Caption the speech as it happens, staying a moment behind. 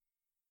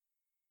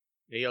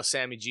Yo,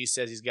 Sammy G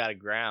says he's got a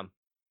gram.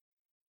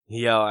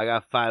 Yo, I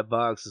got $5.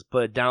 Let's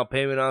put a down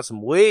payment on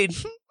some weed.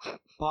 Let's smoke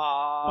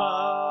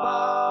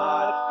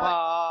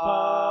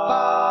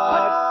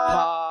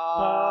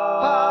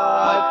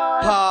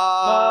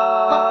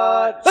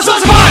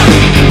some pot!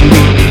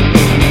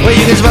 Well,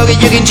 you can smoke it,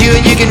 you can chew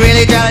it, you can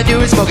really try to do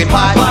it smoking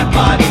pot.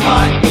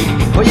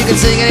 Or you can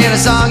sing it in a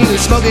song, you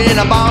can smoke it in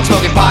a bong,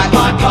 smoking pot.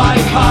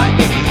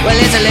 Well,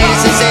 it's the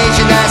latest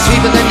sensation that's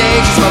sweeping the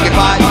nation, smoking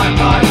pot.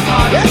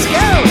 Let's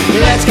go!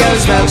 Let's go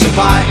smoke some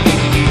pot.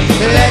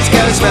 Let's go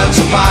smoke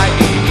some pot.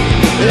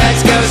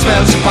 Let's go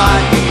smoke some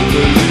pot.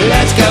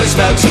 Let's go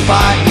smoke some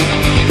pot.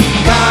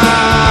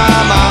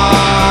 Come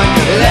on,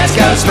 let's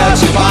go smoke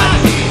some pot.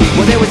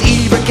 Well, there was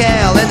Edie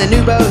Brickell and the new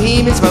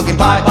bohemian smoking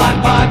pot.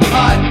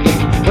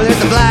 Well, there's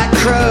the Black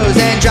Crows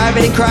and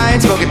driving and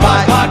crying smoking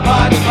pot.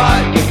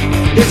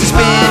 There's the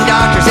spin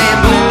doctors and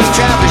blues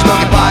travelers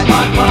smoking pot.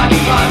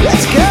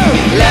 Let's go!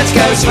 Let's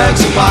go smoke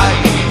some pot.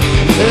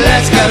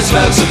 Let's go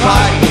smoke some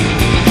pot.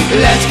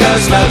 Let's go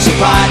smoke some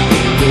pot.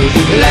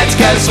 Let's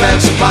go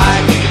smoke some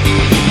pot.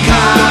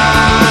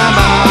 Come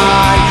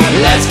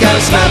on, let's go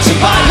smoke some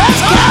pot.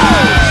 Let's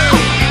go!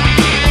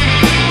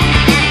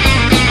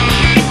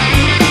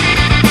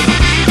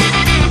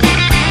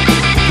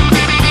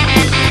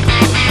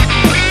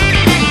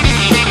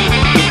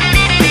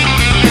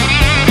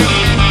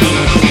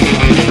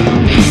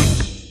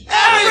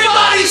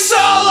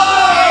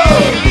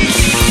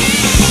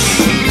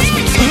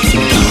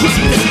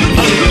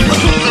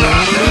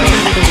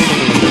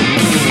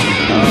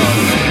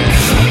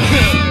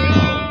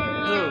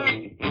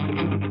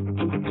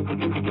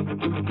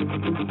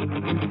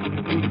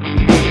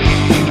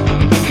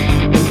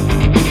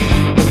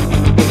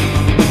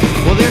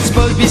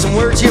 Some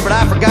words here, but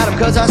I forgot them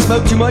cause I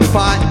smoked too much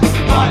pot.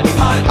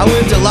 I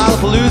went to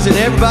Lollapalooza and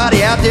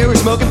everybody out there was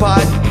smoking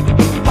pot.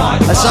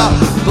 I saw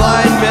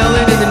Blind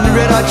Melon and the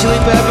Red Hot Chili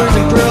Peppers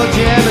and Pearl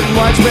Jam and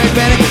Widespread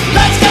Panic.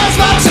 Let's go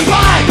smoke some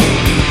pot!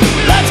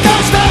 Let's go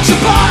smoke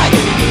some pot!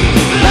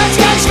 Let's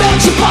go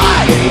smoke some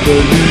pot!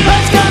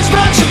 Let's go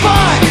smoke some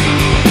pot!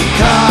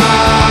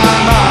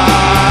 Come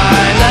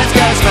on, let's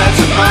go smoke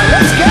some pot!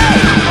 Let's go!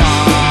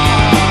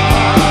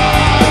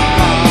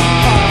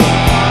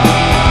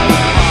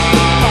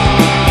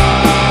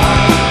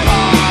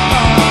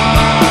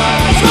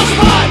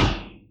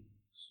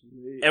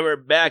 And we're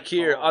back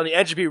here on the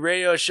Entropy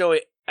Radio Show,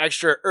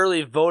 extra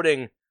early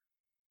voting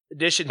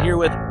edition here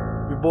with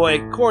your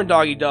boy Corn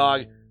Doggy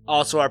Dog,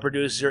 also our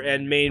producer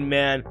and main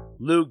man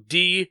Luke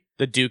D,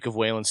 the Duke of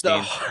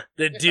Waylandstein,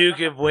 the Duke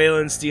of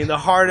Waylandstein, the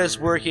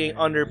hardest working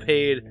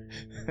underpaid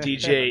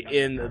DJ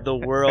in the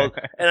world,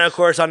 and of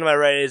course on my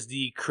right is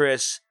the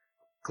Chris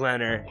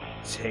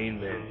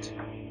Glentertainment.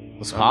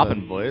 What's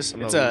hopping, boys?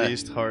 I'm the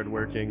least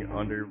hardworking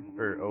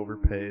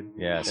overpaid.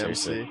 Yeah,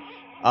 seriously.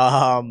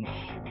 MC.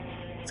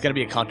 It's gonna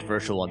be a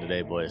controversial one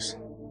today, boys.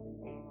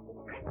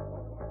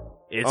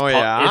 It's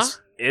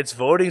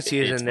voting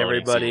season, It's voting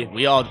everybody. season.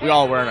 We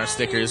all wearing our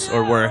stickers,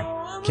 or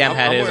Cam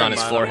had his on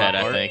his forehead,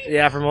 I think.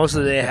 Yeah, for most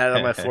of the day I had it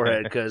on my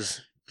forehead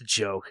because the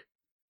joke.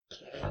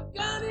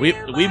 We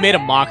made a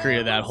mockery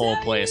of that whole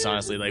place,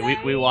 honestly. Like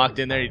we walked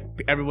in there,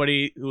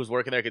 everybody who was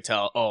working there could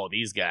tell, oh,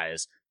 these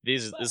guys.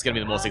 This is going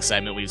to be the most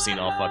excitement we've seen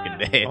all fucking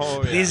day.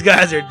 Oh, yeah. These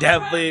guys are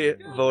definitely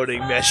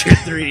voting Measure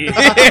 3.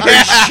 For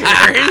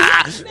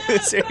sure.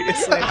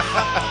 Seriously.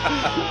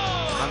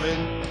 I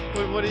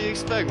mean, what do you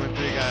expect when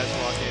three guys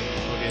walk in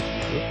looking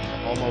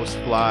almost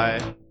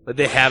fly? Like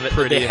they haven't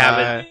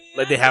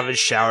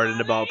showered in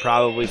about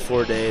probably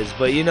 4 days.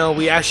 But you know,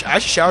 I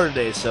showered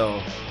today,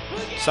 so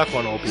suck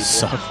on old people.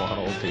 Suck on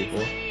old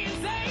people.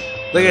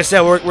 Like I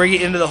said, we're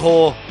getting into the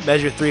whole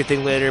Measure 3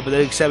 thing later, but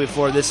like I said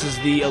before, this is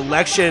the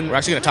election. We're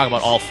actually going to talk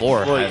about all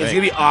four. Well, it's going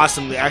to be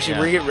awesome. We're actually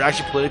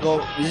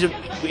political.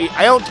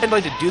 I don't tend to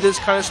like to do this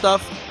kind of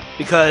stuff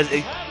because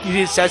it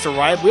usually sets a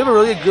riot. We have a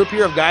really good group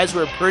here of guys who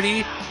are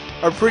pretty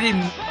what's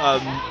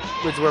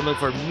the word I'm looking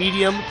for?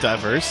 Medium.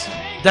 Diverse.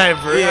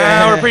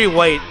 Yeah, we're pretty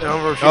white.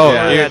 Diverse.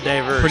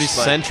 Pretty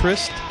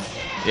centrist.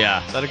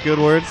 Yeah. Is that a good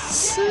word?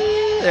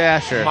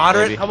 Yeah, sure.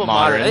 Moderate? Maybe. How about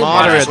moderate?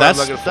 Moderate. That's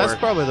what I'm looking That's for.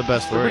 probably the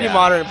best We're word. pretty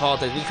moderate in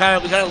politics. We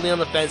kind of lean on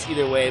the fence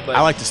either way, but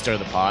I like to stir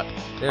the pot.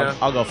 Yeah.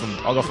 I'll go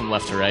from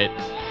left to right.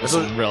 With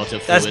some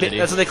relative that's fluidity.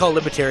 what they call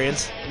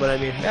libertarians. But I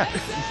mean, yeah.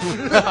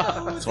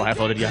 That's why I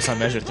voted yes on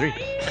Measure 3.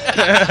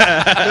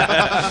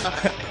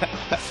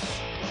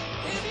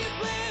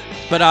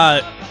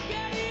 But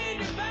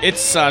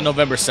it's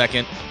November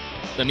 2nd.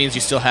 That means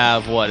you still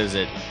have, what is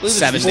it?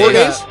 7 4 days?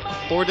 days?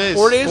 4 days.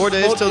 4 days? 4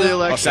 days till the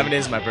election. Oh, 7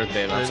 days is my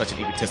birthday, but I'm such an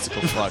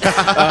egotistical fuck.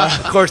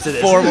 Of course it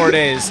is. 4 more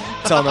days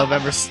till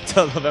November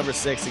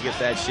 6th to get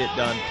that shit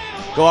done.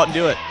 Go out and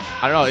do it.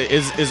 I don't know.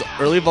 Is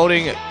early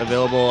voting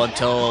available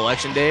until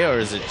election day, or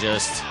is it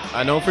just?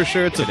 I know for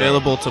sure it's today?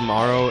 available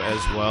tomorrow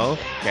as well,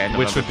 Okay,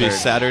 which would be 3rd.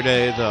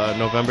 Saturday, the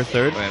November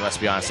 3rd. I mean, let's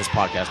be honest. This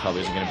podcast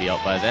probably isn't going to be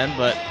out by then,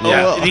 but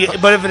Yeah.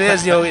 But if it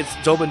is,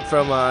 it's open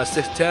from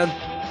 6 to 10.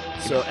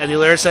 So at the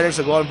Alaris Center,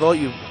 so go out and vote,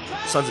 you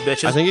sons of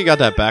bitches. I think you got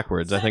that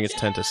backwards. I think it's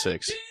 10 to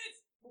 6.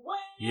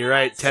 You're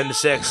right, 10 to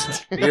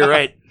 6. You're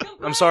right.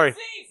 I'm sorry.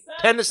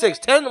 10 to 6.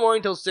 10 in the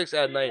morning till 6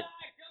 at night.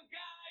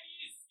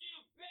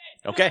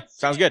 Okay,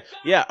 sounds good.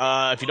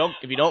 Yeah, if you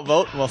don't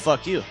vote, well,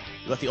 fuck you.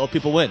 Let the old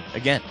people win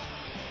again.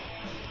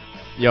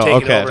 Yo, Take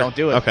it okay. over. Don't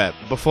do it. Okay,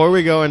 before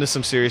we go into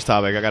some serious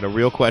topic, I got a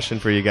real question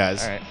for you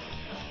guys. All right.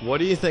 What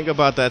do you think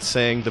about that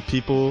saying, the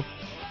people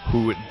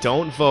who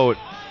don't vote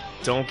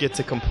don't get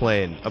to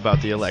complain about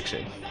the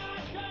election?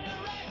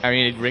 I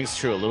mean, it rings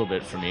true a little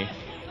bit for me.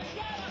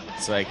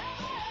 It's like,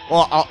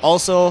 well,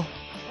 also,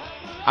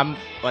 I'm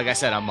like I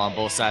said, I'm on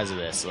both sides of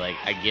this. Like,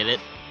 I get it.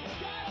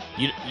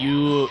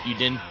 You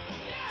didn't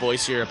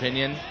voice your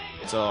opinion,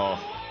 so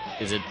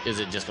is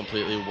it just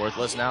completely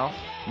worthless now?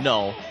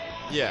 No.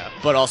 Yeah.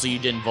 But also, you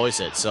didn't voice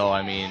it, so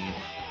I mean,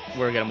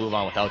 we're gonna move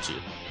on without you.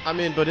 I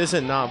mean, but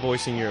isn't not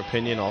voicing your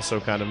opinion also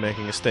kind of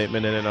making a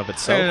statement in and of In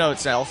itself? and of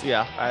itself,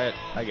 yeah,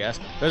 I guess.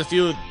 There's a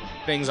few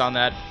things on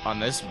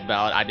this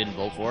ballot I didn't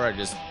vote for.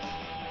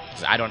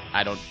 I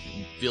don't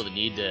feel the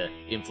need to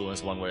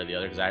influence one way or the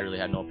other because I really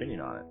had no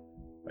opinion on it.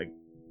 Like,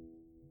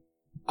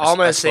 All I'm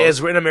going I to say suppose-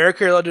 is, we're in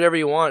America, you're allowed to do whatever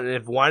you want. And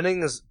if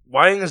whining is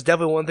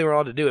definitely one thing we're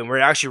allowed to do. And we're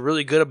actually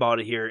really good about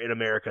it here in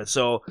America.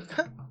 So,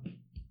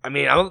 I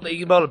mean, I don't think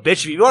you're about to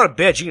bitch. If you want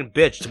to bitch, you can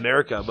bitch to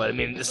America. But, I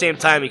mean, at the same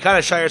time, you kind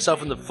of shot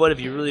yourself in the foot if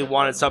you really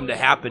wanted something to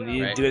happen. You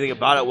didn't Right. do anything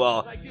about it.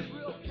 Well,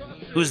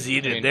 who's the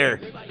idiot there?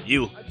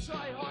 You.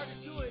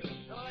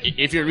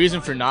 If your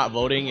reason for not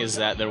voting is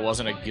that there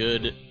wasn't a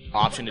good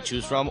option to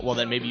choose from, well,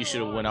 then maybe you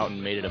should have went out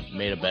and made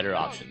a better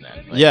option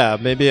then. Like, Yeah,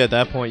 maybe at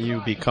that point you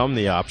become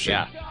the option.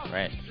 Yeah.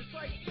 Right.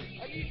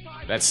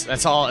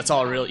 That's all. It's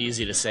all real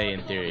easy to say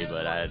in theory,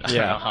 but I don't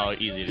Yeah. know how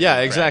easy. It is Yeah,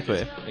 in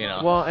exactly. practice, you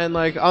know. Well, and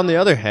like on the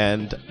other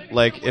hand,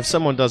 like if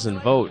someone doesn't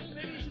vote,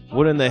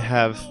 wouldn't they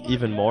have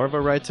even more of a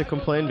right to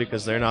complain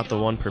because they're not the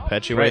one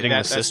perpetuating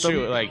the system?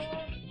 That's true. Like,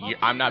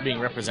 I'm not being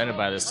represented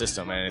by this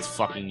system, and it's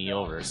fucking me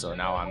over. So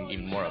now I'm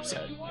even more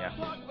upset. Yeah.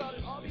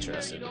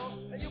 Interested.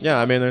 Yeah,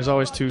 I mean, there's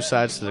always two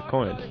sides to the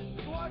coin.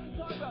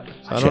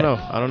 So I Shit.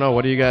 don't know.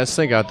 What do you guys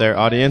think out there?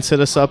 Audience, hit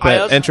us up I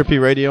at also- Entropy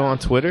Radio on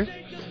Twitter.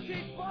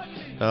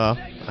 I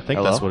think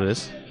Hello? that's what it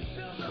is.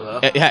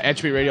 Yeah,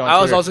 Entropy Radio on I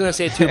was Twitter. also going to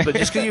say, too, but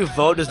just because you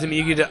vote doesn't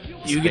mean you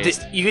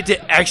get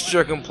to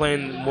extra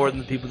complain more than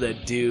the people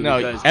that do. No,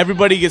 because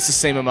everybody gets the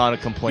same amount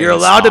of complaints. you're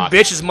allowed to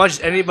bitch as much as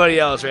anybody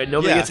else, right?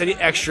 Nobody Yeah. gets any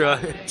extra.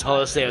 That's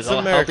all I say. It's It's all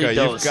America. healthy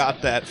You've dose.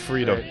 got that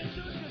freedom. Right.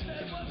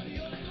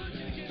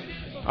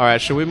 All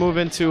right, should we move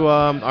into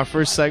our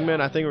first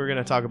segment? I think we're going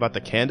to talk about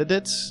the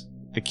candidates.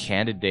 The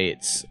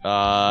candidates. Mostly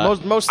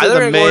I thought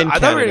the we main were going to go to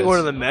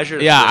candidates. the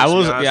measures. yeah, I first, to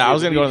was. be honest Yeah, I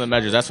was with gonna you. go to the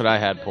measures. That's what I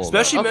had pulled.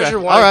 Especially Okay. measure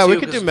All one. right, and we two,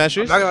 could do 'cause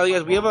measures. I'm not gonna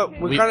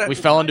lie, guys. we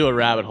fell into a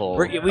rabbit hole.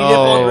 We're kind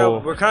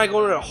of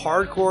going to a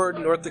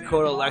hardcore North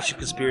Dakota election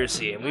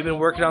conspiracy, and we've been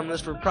working on this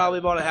for probably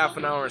about a half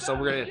an hour. So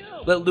we're gonna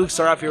let Luke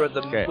start off here with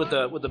the Okay.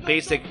 with the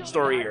basic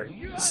story here.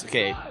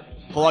 Okay,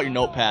 pull out your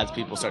notepads,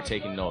 people. Start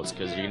taking notes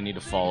because you're gonna need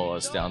to follow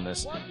us down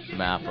this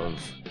map of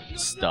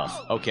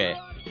stuff. Okay,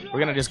 we're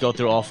gonna just go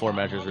through all four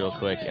measures real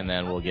quick, and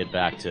then we'll get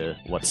back to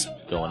what's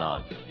going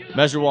on.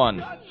 Measure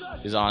 1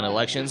 is on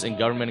elections and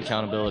government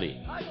accountability.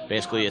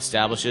 Basically,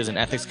 establishes an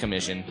ethics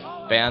commission,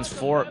 bans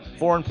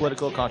foreign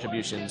political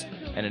contributions,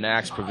 and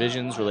enacts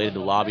provisions related to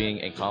lobbying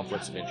and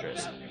conflicts of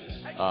interest.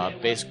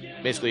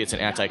 Basically, it's an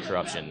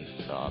anti-corruption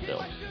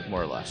bill,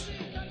 more or less.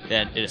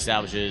 And it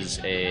establishes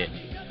a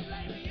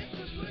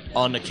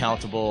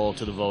unaccountable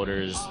to the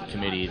voters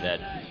committee that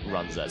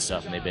runs that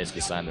stuff, and they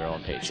basically sign their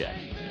own paycheck.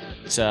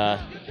 It's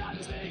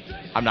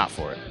I'm not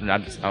for it.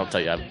 I'll tell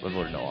you, I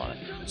voted no on it.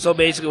 So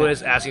basically, what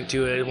it's asking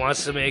to it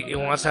wants to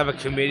have a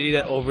committee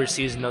that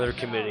oversees another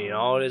committee, and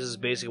all it is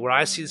basically when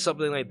I see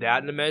something like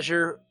that in a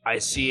measure, I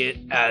see it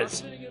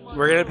as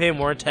we're gonna pay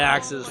more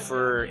taxes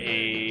for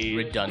a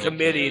Redundant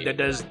committee committee. that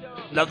does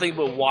nothing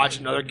but watch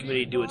another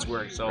committee do its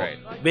work. So Right.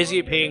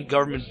 basically, paying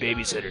government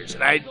babysitters,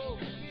 and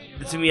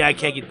to me, I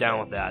can't get down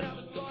with that.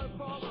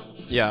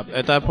 Yeah,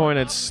 at that point,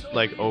 it's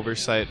like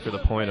oversight for the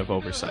point of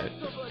oversight.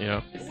 You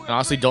know.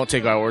 Honestly, don't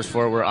take our words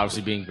for it. We're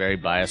obviously being very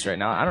biased right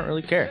now. I don't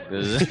really care.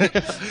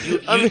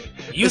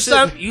 You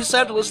signed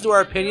to listen to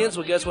our opinions,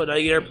 well, guess what? Now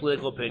you get our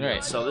political opinions.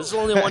 Right. So this is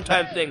only a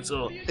one-time thing.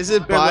 So Is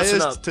it better listen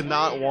biased up. to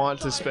not want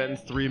to spend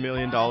 $3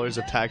 million of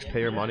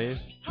taxpayer money?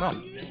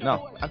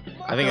 no. I think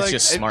feel it's like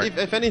just smart.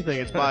 If anything,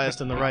 it's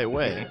biased in the right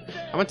way.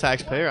 I'm a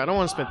taxpayer. I don't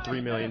want to spend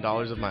 $3 million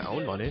of my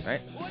own money.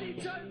 Right?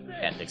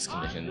 Ethics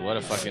commission. What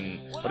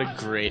a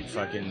great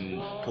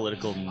fucking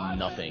political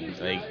nothing.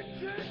 Like,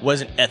 what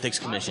is an ethics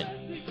commission?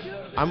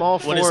 I'm all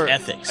for What is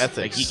ethics?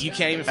 Ethics. Like, you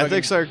can't even fucking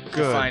Ethics are good,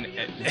 define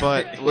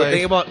but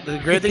The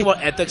great thing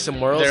about ethics and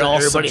morals is they're that all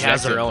everybody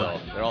has subjective, their own.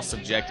 though. They're all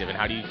subjective. And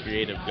how do you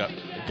create a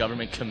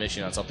government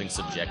commission on something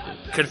subjective?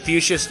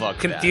 Confucius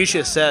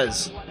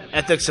says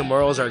ethics and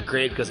morals are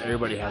great because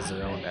everybody has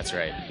their own. That's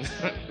right.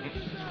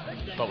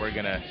 But we're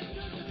gonna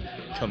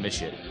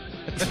commission.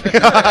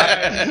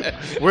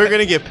 we're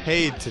gonna get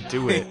paid to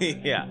do it.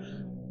 Yeah.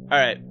 All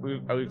right.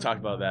 We've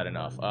talked about that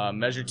enough.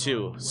 Measure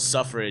 2,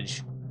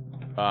 suffrage,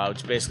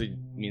 which basically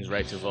means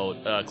right to vote.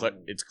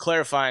 It's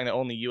clarifying that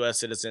only U.S.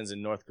 citizens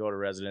and North Dakota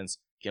residents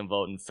can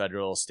vote in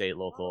federal, state,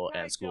 local,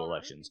 and school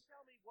elections.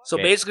 So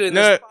Okay. basically, in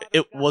No, this,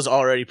 it was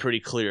already pretty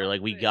clear.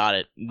 Like, we got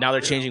it. Now they're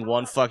changing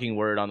one fucking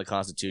word on the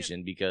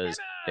Constitution because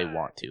they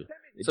want to.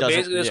 It So doesn't.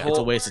 basically this It's a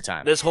whole- waste of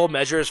time. this whole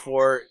measure is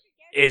for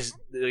is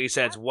like you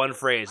said, it's one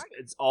phrase.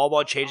 It's all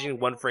about changing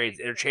one phrase.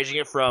 They're changing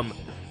it from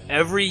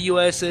every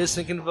U.S.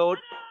 citizen can vote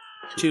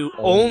to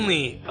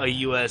only a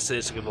U.S.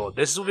 citizen can vote.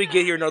 This is what we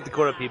get here in North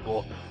Dakota,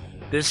 people.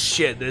 This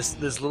shit, this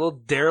little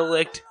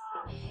derelict,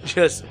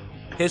 just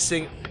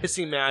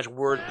pissing match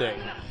word thing.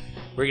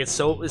 Where it's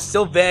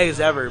still vague as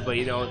ever, but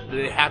you know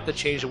they have to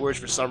change the words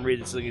for some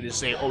reason, so they can just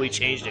say, "Oh, we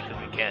changed it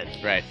because we can."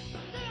 Right.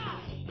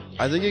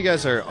 I think you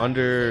guys are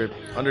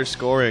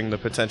underscoring the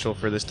potential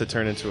for this to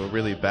turn into a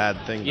really bad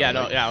thing. Yeah.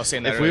 though. No. Yeah. I was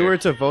saying that. If we earlier. were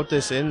to vote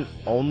this in,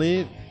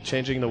 only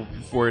changing the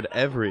word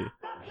 "every,"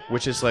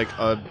 which is like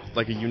a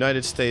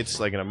United States,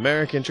 like an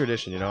American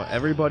tradition, you know,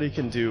 everybody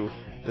can do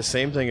the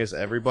same thing as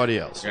everybody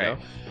else. You Right.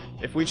 know,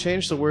 if we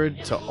change the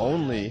word to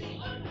 "only,"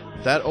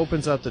 that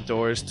opens up the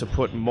doors to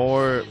put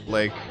more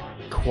like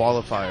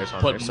qualifiers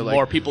on there. put So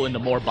more like people into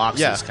more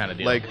boxes, Yeah, kind of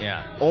deal. like-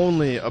 yeah.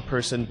 only a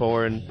person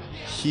born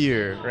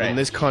here Right. in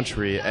this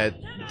country at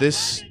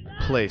this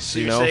place, So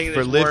you you're know, saying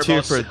for it's more lived here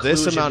about for this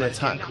seclusion amount of than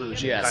time.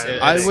 inclusion, Yes, kind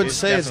of. I It's- would it's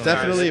say it's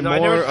definitely No, I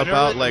more never- I never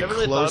about really- like never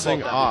really thought about closing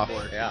that off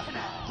before. Yeah.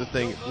 the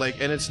thing, like,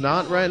 and it's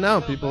not right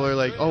now. People are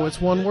like, oh, it's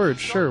one word,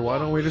 sure, why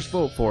don't we just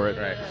vote for it?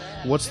 Right.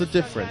 What's the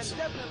difference?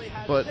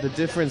 But the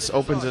difference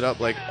opens it up.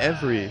 Like,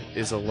 every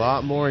is a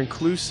lot more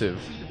inclusive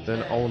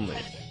than only.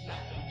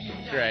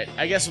 Right.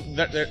 I guess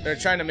they're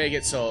trying to make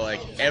it so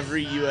like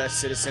every U.S.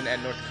 citizen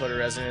and North Dakota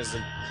resident is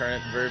the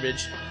current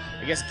verbiage.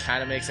 I guess it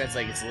kind of makes sense.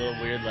 Like it's a little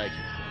weird. Like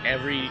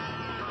every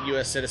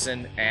U.S.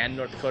 citizen and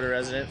North Dakota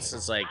residents.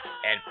 It's like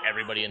and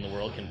everybody in the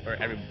world can, or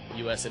every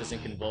U.S. citizen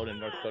can vote in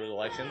North Dakota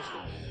elections.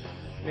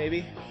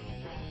 Maybe.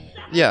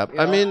 Yeah, You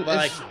I know? mean,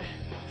 but, if- like,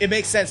 it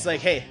makes sense.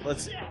 Like, hey, we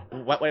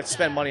have to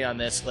spend money on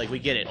this. Like, we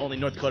get it. Only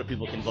North Dakota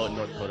people can vote in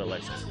North Dakota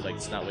elections. Like,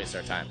 it's not waste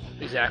our time.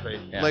 Exactly.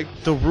 Yeah. like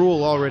the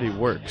rule already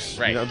works.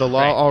 Right, You know, the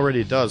law right.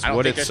 already does I don't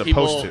what think it's there's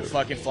supposed people to.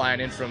 fucking flying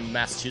in from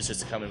Massachusetts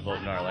to come and vote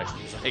in our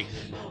elections. Like,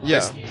 Yeah.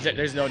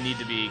 there's no need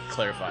to be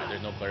clarified.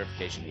 There's no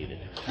clarification needed.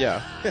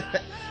 Yeah.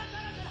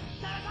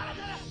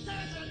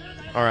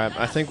 All right,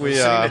 I think we. We're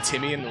listening to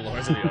Timmy and the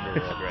Lords of the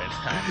Underworld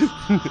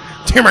right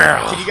now.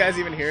 Timmer. Can you guys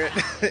even hear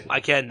it?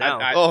 I can now.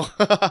 Oh.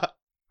 I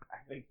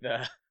think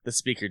the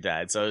speaker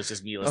died, so it was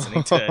just me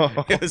listening to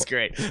it. It was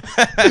great.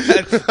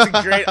 It's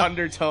a great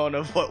undertone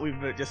of what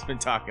we've just been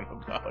talking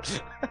about.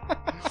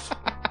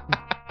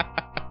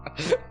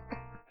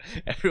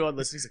 Everyone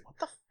listening is like, what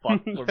the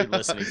fuck were we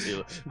listening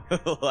to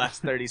the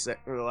last 30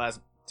 seconds or the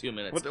last 2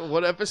 minutes?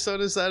 What episode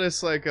is that?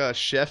 It's like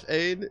Chef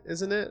Aid,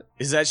 isn't it?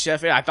 Is that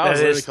Chef? I thought it was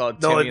That literally is-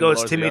 called no, Timmy and the no,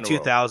 Lords it's of the Timmy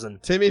Underworld.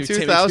 2000. Timmy Timmy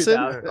 2000?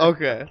 2000.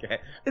 Okay. Okay.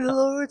 The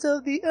Lords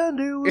of the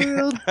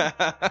Underworld.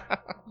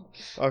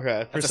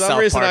 Okay. For That's a some South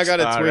reason, I Park, got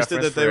it twisted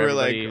reference that they for were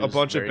like everybody a who's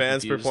bunch of very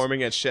bands confused.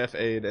 performing at Chef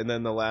Aid, and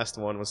then the last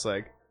one was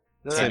like.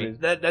 No, Timmy.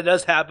 that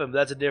does happen, but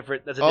that's a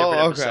different Oh, okay.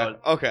 episode.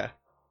 Okay.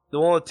 The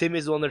one with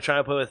Timmy's the one they're trying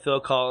to play with Phil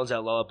Collins at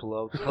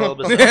Lollapalooza.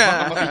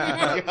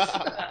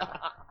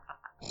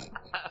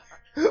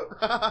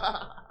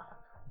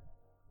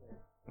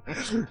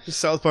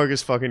 South Park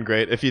is fucking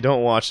great. If you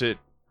don't watch it,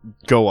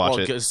 go watch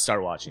it. Just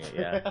start watching it,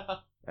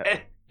 yeah.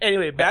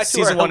 Anyway, back to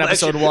Season our 1,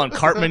 Episode election. 1.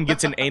 Cartman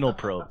gets an anal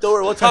probe. Don't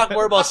worry, we'll talk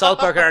more about South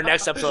Park in our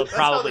next episode,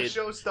 probably.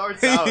 show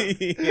starts out.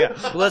 Yeah.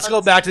 But let's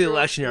go back to the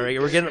election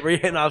here. We're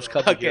getting off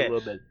subject Okay. a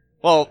little bit.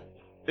 Well,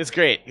 it's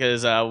great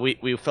because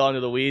we fell into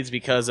the weeds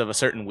because of a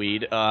certain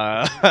weed.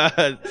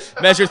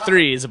 Measure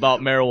 3 is about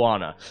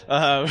marijuana.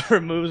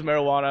 Removes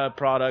marijuana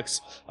products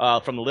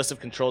from the list of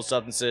controlled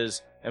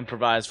substances and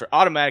provides for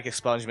automatic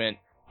expungement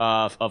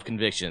of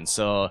convictions.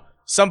 So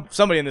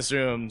somebody in this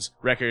room's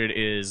record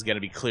is going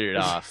to be cleared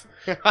off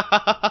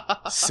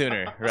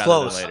sooner rather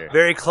Close, than later.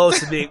 very close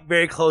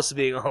to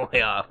being all the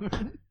way off.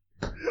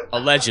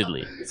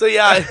 Allegedly. So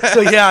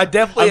yeah,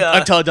 definitely.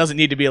 Until it doesn't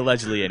need to be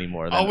allegedly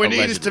anymore. then All we need is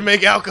allegedly. to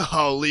make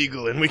alcohol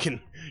legal, and we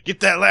can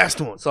get that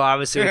last one. So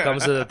obviously, when it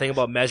comes to the thing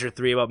about Measure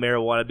 3, about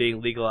marijuana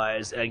being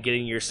legalized and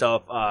getting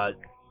yourself on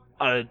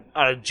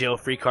a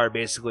jail-free card,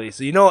 basically.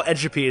 So you know,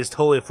 Entropy is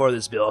totally for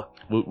this bill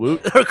Woot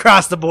woot.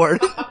 across the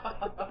board.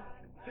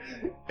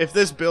 If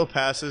this bill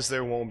passes,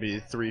 there won't be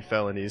 3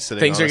 felonies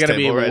sitting Things on are this going to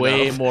be table right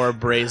way now. more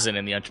brazen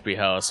in the Entropy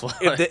House.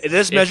 If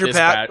this measure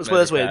passes, let's put it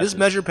this way: if this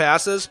measure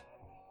passes,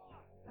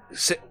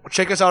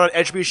 check us out on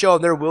Entropy Show,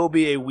 and there will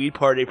be a weed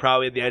party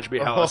probably at the Entropy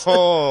House.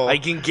 Oh, I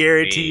can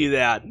guarantee you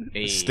that.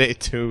 stay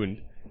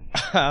tuned.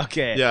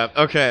 Okay. Yeah.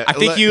 Okay. I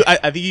think you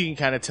can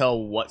kind of tell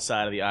what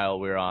side of the aisle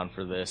we're on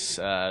for this.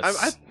 I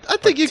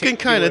think you can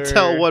kind of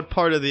particular- tell what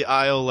part of the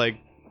aisle like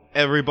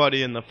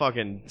everybody in the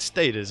fucking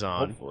state is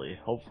on.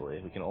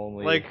 Hopefully, we can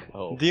only Like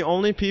hope. the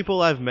only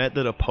people I've met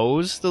that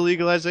oppose the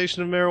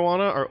legalization of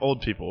marijuana are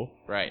old people.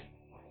 Right.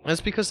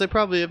 That's because they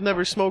probably have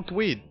never smoked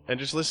weed and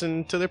just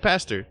listen to their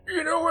pastor.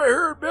 You know, I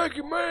heard back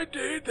in my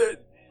day that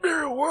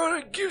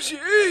marijuana gives you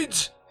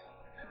AIDS.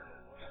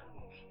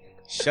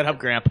 Shut up,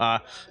 Grandpa.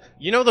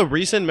 You know the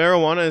reason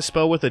marijuana is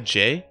spelled with a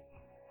J?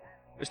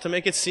 Is to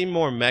make it seem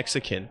more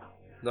Mexican.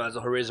 No, that's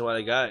the whole reason why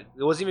they got it.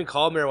 It wasn't even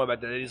called marijuana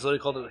back then. They just literally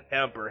called it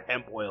hemp or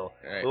hemp oil.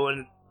 Right. But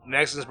when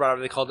Mexicans brought it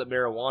over, they called it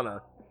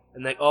marijuana.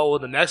 And like, oh, well,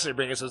 the Mexicans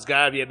bring it, so it's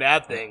got to be a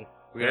bad thing.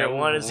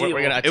 Marijuana is evil.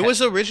 It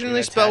was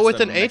originally spelled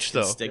with an H,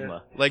 though.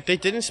 Stigma. Like, they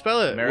didn't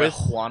spell it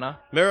Marijuana?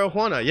 with...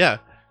 Marijuana, yeah.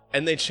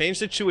 And they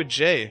changed it to a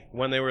J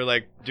when they were,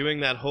 like,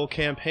 doing that whole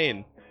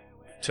campaign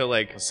to,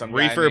 like,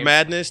 reefer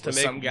madness to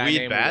make some guy weed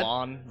named bad.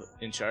 Lon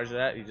in charge of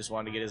that? He just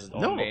wanted to get his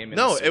own No, name. And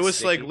no, it's it was,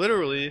 sticky? like,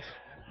 literally,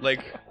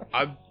 like,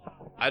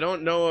 I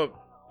don't know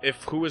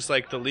if who was,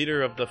 like, the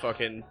leader of the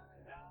fucking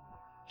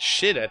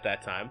shit at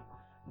that time,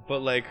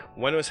 but, like,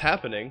 when it was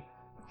happening...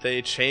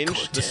 They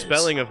changed the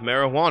spelling of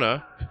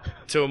marijuana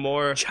to a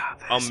more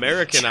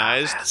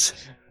Americanized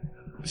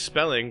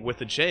spelling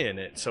with a J in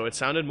it. So it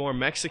sounded more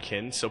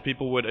Mexican, so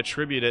people would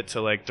attribute it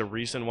to like the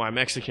reason why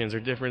Mexicans are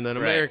different than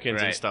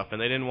Americans and stuff,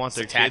 and they didn't want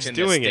their kids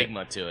doing the it.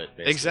 stigma to it,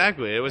 basically.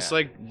 Exactly. It was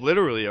like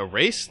literally a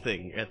race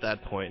thing at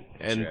that point.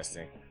 And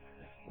Interesting.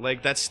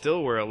 like that's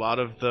still where a lot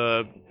of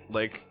the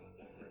like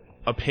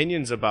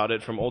opinions about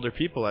it from older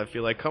people I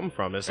feel like come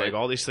from. It's like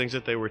all these things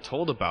that they were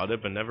told about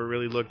it but never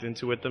really looked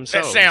into it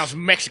themselves. That sounds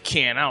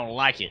Mexican. I don't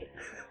like it.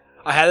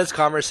 I had this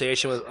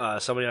conversation with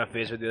somebody on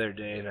Facebook the other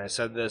day, and I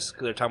said this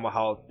because they're talking about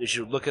how you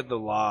should look at the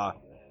law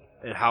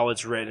and how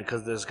it's written.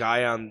 Because this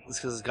guy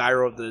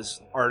wrote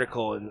this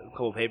article in a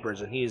couple of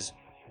papers, and he's,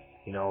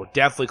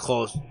 definitely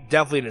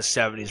in his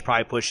 70s,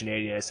 probably pushing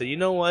 80. And I said, you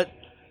know what?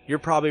 You're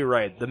probably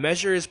right. The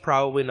measure is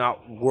probably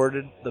not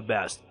worded the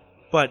best,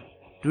 but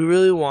do we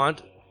really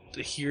want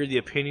to hear the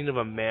opinion of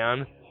a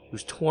man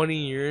who's 20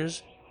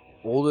 years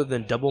older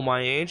than double my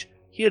age?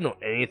 He didn't know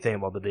anything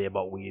about the day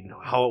about weed,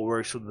 how it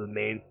works with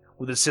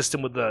the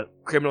system, with the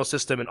criminal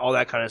system and all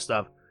that kind of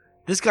stuff.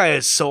 This guy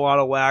is so out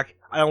of whack.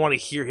 I don't want to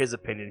hear his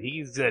opinion.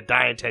 He's gonna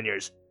die in 10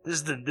 years. This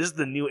is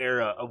the new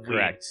era of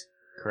weed.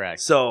 Correct.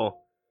 So,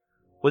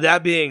 with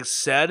that being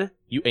said,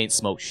 you ain't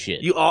smoked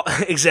shit. You all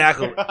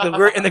exactly.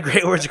 In the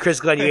great words of Chris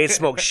Glenn, you ain't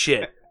smoked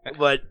shit.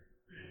 But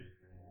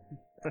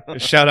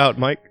shout out,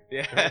 Mike.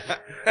 Yeah.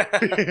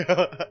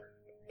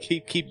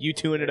 keep you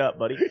tuning it up,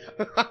 buddy.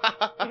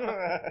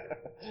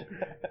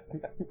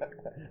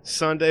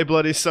 Sunday,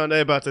 bloody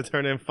Sunday, about to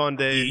turn in fun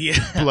day.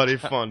 Yeah. Bloody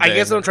fun day. I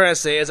guess what I'm trying to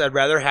say is I'd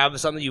rather have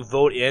something you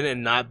vote in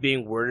and not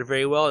being worded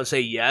very well and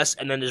say yes,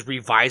 and then just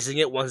revising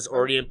it once it's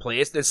already in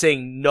place, than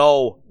saying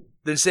no.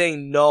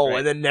 Right.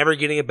 And then never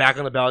getting it back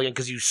on the ballot again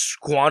because you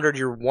squandered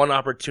your one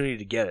opportunity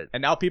to get it.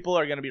 And now people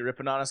are going to be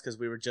ripping on us because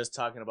we were just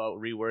talking about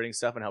rewording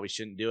stuff and how we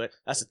shouldn't do it.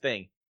 That's the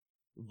thing.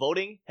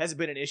 Voting hasn't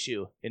been an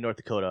issue in North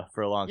Dakota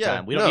for a long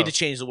time. We don't need to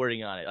change the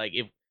wording on it. Like,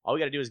 if all we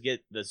got to do is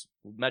get this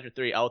Measure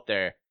 3 out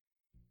there,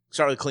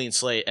 start with a clean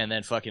slate, and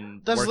then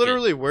fucking that's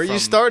literally where you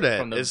start at.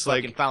 From the it's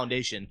fucking like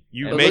foundation.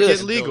 You make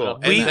it legal,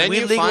 and then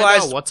you find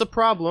out what's a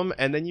problem,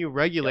 and then you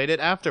regulate it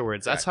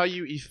afterwards. That's how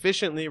you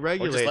efficiently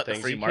regulate let things.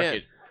 The free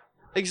market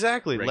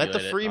exactly. Let the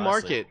free honestly.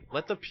 market.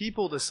 Let the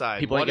people decide.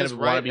 People ain't gonna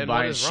want to be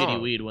buying shitty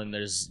wrong. weed when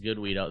there's good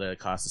weed out there that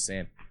costs the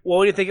same. Well,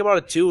 when you think about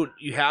it too,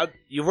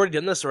 you've already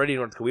done this already in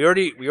North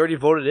Dakota. We already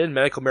voted in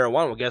medical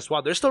marijuana. Well, guess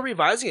what? They're still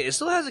revising it. It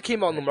still hasn't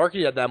came out in the market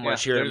yet that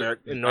much here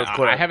in North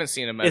Dakota. I haven't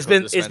seen a medical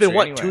It's been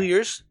what, anywhere. 2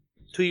 years?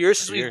 2 years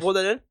since we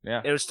voted that in?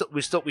 Yeah. And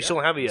we still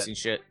don't have it yet. Seen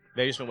shit.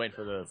 They've just been waiting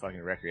for the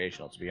fucking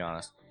recreational, to be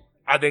honest.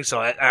 I think so.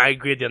 I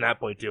agree with you on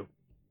that point too.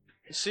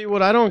 See,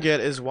 what I don't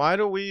get is why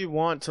do we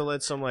want to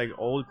let some like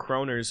old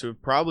croners who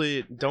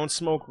probably don't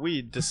smoke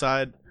weed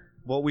decide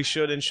what we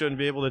should and shouldn't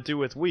be able to do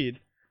with weed,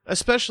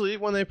 especially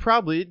when they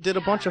probably did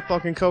a bunch of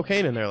fucking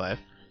cocaine in their life.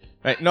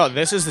 Right? No,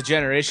 this is the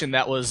generation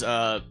that was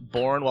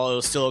born while it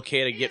was still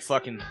okay to get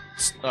fucking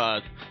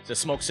to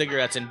smoke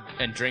cigarettes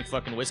and drink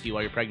fucking whiskey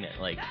while you're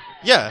pregnant. Like,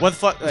 yeah, what the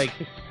fuck? Like,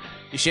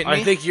 you shitting me?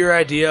 I think your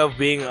idea of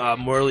being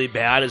morally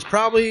bad is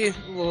probably a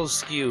little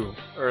skew,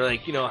 or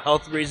like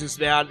health reasons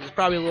bad. It's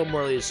probably a little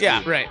morally askew.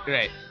 Yeah,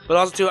 right. But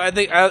also too, I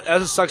think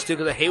as it sucks too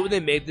because I hate when they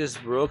make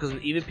this rule because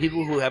even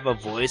people who have a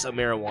voice on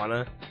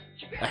marijuana.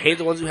 I hate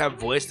the ones who have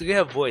voice. They can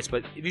have voice,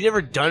 but if you've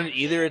never done it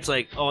either, it's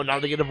like, oh, now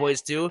they get a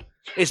voice too.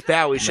 It's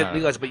bad. We shouldn't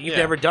legalize it, but you've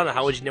never done it.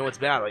 How would you know it's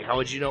bad? Like, how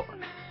would you know?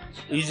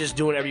 You just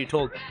do whatever you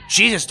told.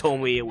 Jesus told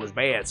me it was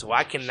bad, so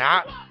I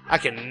cannot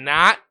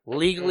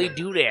legally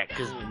do that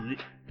because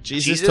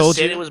Jesus told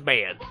said you it was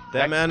bad.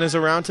 That man is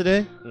around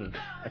today.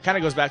 It kind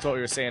of goes back to what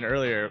we were saying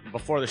earlier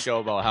before the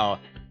show about how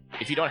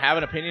if you don't have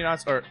an opinion on,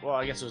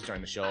 I guess it was during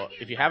the show.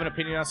 If you have an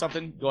opinion on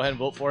something, go ahead and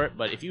vote for it.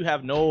 But if you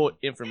have no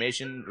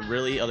information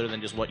really, other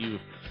than just what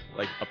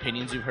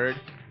opinions you've heard,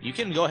 you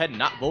can go ahead and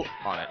not vote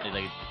on it.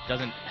 It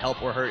doesn't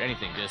help or hurt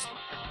anything. Just,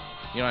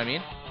 you know what I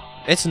mean?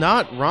 It's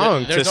not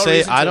wrong to no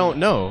say I don't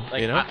know.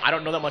 Like, I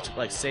don't know that much.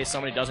 Like, say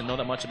somebody doesn't know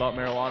that much about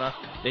marijuana,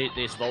 they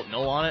just vote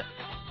no on it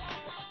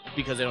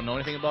because they don't know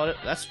anything about it.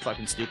 That's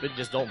fucking stupid.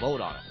 Just don't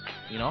vote on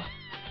it.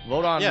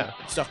 Vote on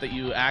stuff that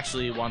you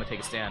actually want to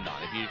take a stand on.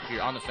 If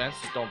you're on the fence,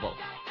 just don't vote.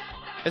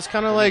 It's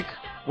kind of like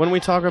when we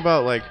talk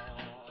about like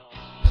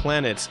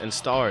planets and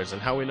stars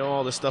and how we know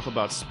all this stuff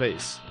about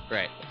space.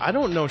 Right. I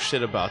don't know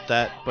shit about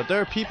that, but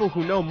there are people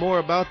who know more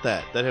about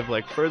that have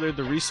like furthered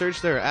the research.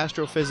 There are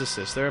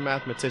astrophysicists, there are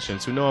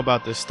mathematicians who know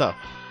about this stuff.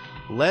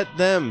 Let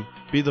them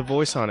be the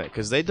voice on it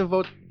because they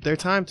devote their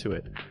time to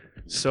it.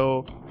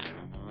 So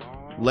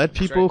let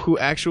people who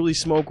actually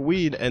smoke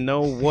weed and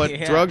know what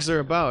drugs are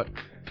about,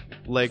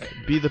 like,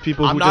 be the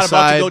people who I'm not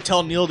decide about to go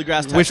tell Neil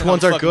deGrasse Tyson which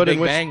ones how are good Big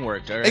and which Bang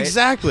worked. All right?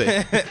 Exactly.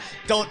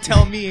 Don't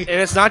tell me. And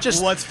it's not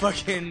just what's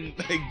fucking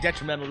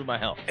detrimental to my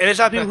health. And it's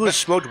not people who have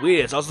smoked weed.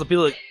 It's also the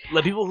people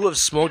like people who have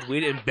smoked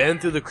weed and been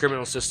through the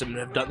criminal system and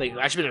have done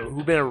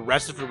who've been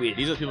arrested for weed.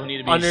 These are the people who need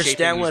to be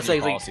understand what it's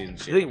like. And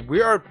shit.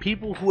 We are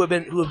people who have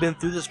been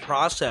through this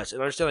process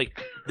and understand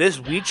like this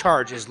weed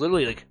charge is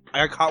literally like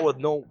I got caught with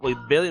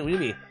barely weed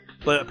me,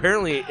 but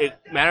apparently it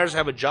matters to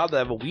have a job that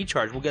have a weed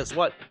charge. Well, guess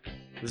what?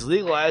 It's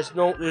legalized.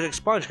 No, it's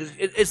expunged because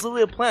it's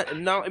literally a plant.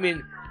 And now, I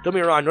mean, don't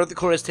get me wrong. North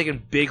Dakota has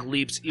taken big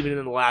leaps, even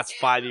in the last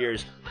 5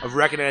 years, of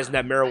recognizing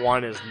that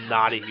marijuana is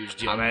not a huge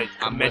deal. And I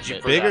commend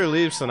you for bigger that.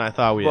 leaps than I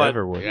thought we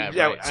ever would.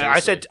 Yeah, right,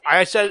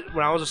 I said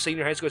when I was a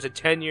senior in high school, I said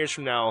 10 years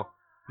from now,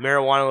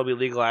 marijuana will be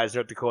legalized in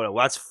North Dakota.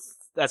 Well,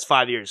 that's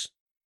 5 years,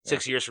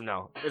 6 years from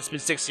now. It's been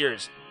 6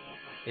 years.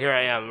 Here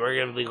I am.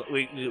 We're gonna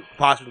we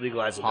possibly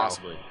legalize it.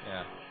 Possibly,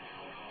 yeah.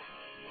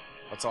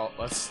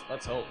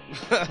 Let's hope.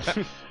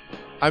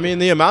 I mean,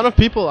 the amount of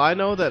people I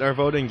know that are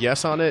voting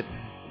yes on it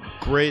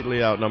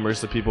greatly outnumbers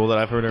the people that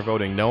I've heard are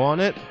voting no on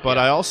it. But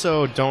I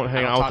also don't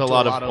hang out with a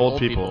lot of old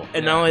people.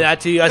 And not only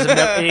that, too, you guys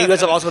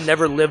have also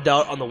never lived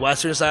out on the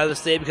western side of the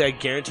state because I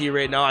guarantee you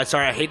right now, I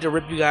hate to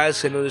rip you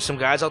guys. I know there's some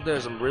guys out there,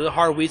 some really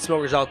hard weed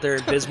smokers out there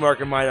in Bismarck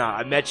and Minot.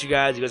 I met you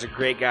guys. You guys are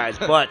great guys.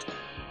 But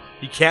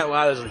you can't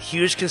lie. There's a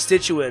huge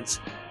constituents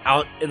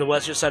out in the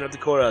western side of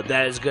Dakota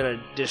that is going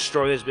to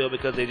destroy this bill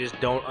because they just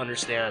don't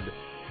understand.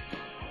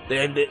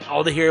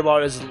 All they hear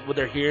about is what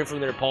they're hearing from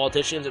their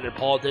politicians, and their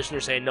politicians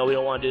are saying, no, we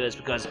don't want to do this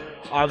because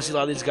obviously a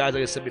lot of these guys,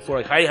 like I said before,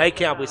 like Heidi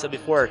Heitkamp, we said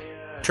before,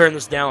 turned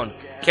this down.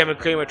 Kevin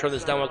Kramer turned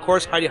this down. Well, of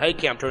course, Heidi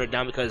Heitkamp turned it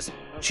down because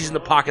she's in the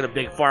pocket of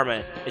Big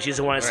Pharma, and she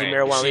doesn't want to see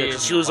marijuana legal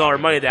because she loses all her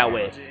money that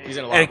way.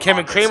 And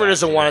Kevin Kramer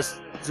doesn't want us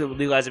to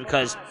legalize it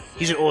because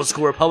he's an old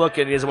school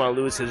Republican and he doesn't want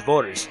to lose his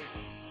voters.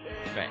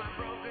 Right.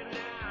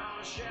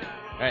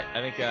 All right,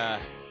 I think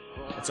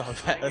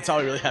that's all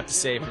we really have to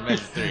say for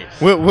Measure 3.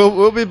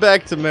 We'll be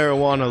back to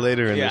marijuana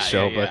later in the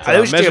show, but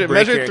I think we should take a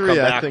break Measure here 3,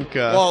 and I think.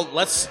 Well,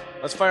 let's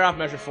fire off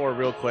Measure 4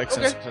 real quick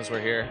since we're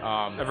here.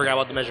 I forgot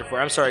about the Measure 4.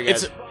 I'm sorry,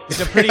 guys. It's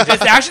a pretty.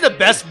 It's actually the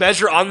best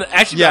measure on the.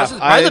 Actually, it's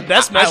probably the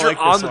best measure like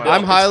on the one. bill.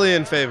 I'm highly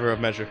in favor of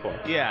Measure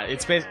 4. Yeah,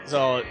 it's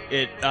so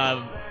it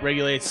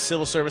regulates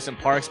civil service in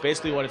parks.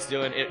 Basically, what it's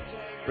doing, it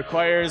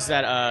requires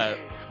that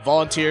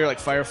volunteer like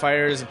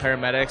firefighters and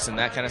paramedics and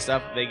that kind of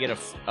stuff, they get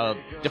a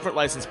different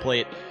license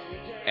plate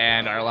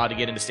and are allowed to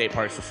get into state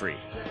parks for free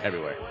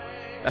everywhere.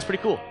 That's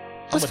pretty cool.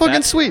 That's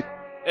fucking sweet.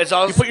 It's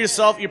also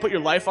you put your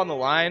life on the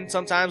line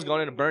sometimes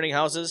going into burning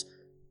houses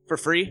for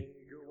free.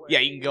 Yeah,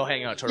 you can go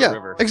hang out at Turtle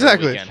River.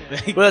 Exactly.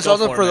 But it's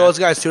also for those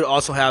guys too to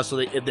also have so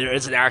that if there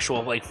is an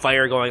actual like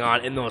fire going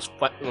on in those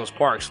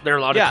parks, they're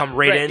allowed to come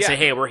in and say,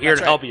 "Hey, we're here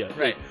to help you."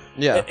 Right.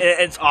 Yeah. And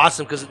it's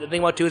awesome because the thing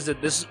about it too is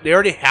that they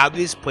already have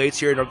these plates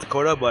here in North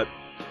Dakota, but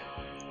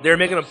they're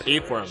making them pay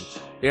for them.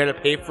 They're going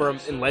to pay for them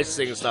in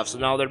licensing and stuff. So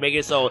now they're making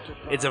it so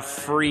it's a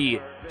free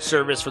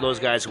service for those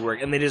guys who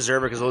work, and they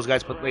deserve it because those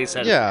guys put, like I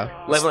said,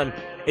 leveling.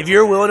 If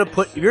you're willing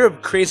to if you're a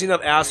crazy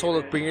enough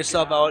asshole to bring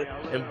yourself out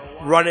and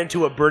run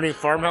into a burning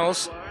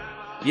farmhouse,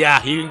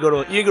 yeah, you can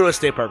go to a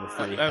state park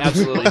for free.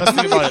 Absolutely. Let's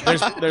think about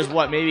it. There's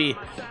what, maybe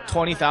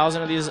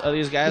 20,000 of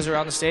these guys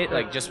around the state,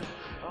 like just.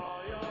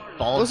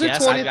 Those are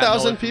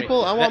 20,000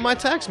 people I want my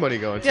tax money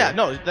going to. Yeah,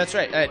 no, that's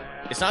right.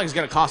 It's not like it's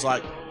going to cost a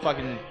lot.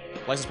 Fucking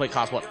license plate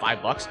costs, what,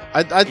 $5?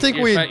 I think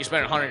you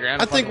spent $100,000.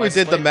 I think we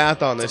did the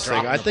math on this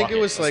thing. I think it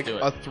was like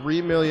a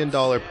 $3 million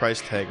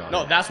price tag on it.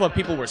 No, that's what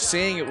people were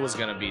saying it was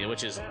going to be,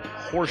 which is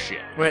horseshit.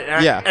 Right,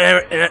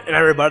 and I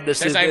rebutted this.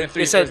 They said it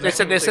was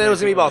going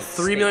to be about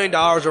 $3 million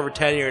over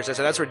 10 years. I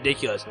said, that's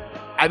ridiculous.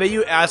 I bet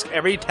you ask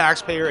every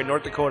taxpayer in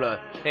North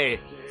Dakota, hey,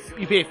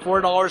 you pay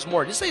 $4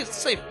 more. Just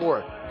say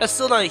 4. That's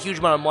still not a huge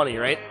amount of money,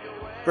 right?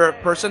 For a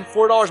person,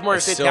 $4 more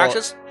in state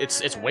taxes.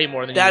 It's way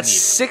more than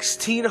that's you need.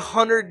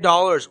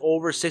 $1,600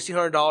 over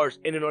 $1,600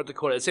 in North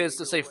Dakota. Let's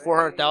say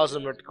 $400,000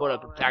 in North Dakota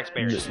for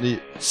taxpayers.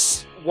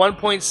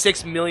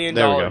 $1.6 million.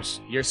 There we go.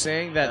 You're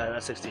saying that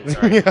that's 16.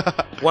 Sorry.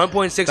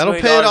 $1.6 That'll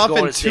million pay it off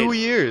in 2 state.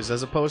 years,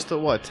 as opposed to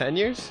what, 10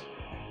 years?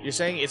 You're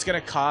saying it's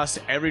gonna cost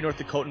every North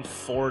Dakotan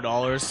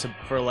 $4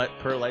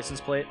 per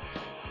license plate?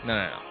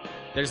 No.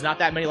 There's not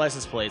that many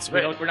license plates.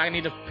 We're not gonna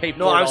need to pay $4.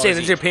 No, I'm saying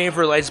that you're paying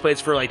for license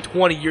plates for like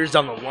 20 years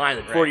down the line,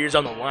 like 40 years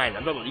down the line.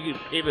 I'm not. You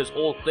can pay for this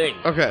whole thing.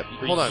 Okay,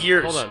 for hold on.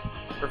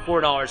 For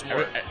 $4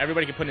 more.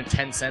 Everybody can put in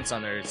 10 cents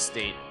on their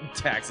state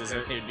taxes,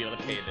 and they would be able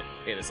to pay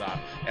this off.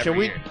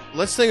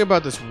 Let's think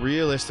about this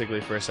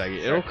realistically for a second.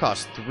 It'll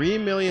cost $3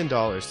 million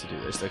to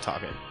do this. They're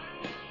talking.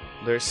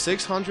 There's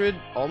 600,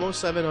 almost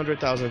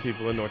 700,000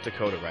 people in North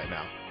Dakota right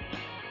now.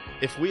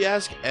 If we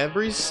ask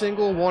every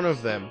single one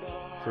of them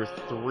for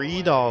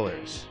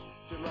 $3,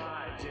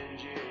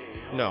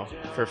 no,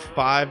 for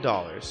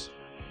 $5,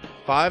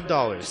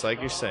 $5, like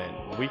you're saying,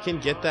 we can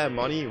get that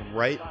money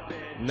right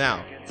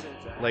now.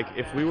 Like,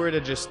 if we were to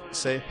just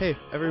say, hey,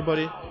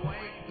 everybody,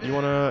 you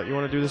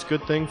wanna do this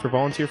good thing for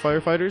volunteer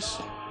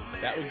firefighters?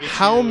 That would get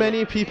How you,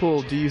 many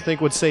people do you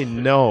think would say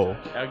no?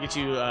 That would get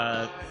you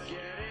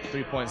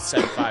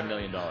 $3.75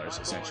 million,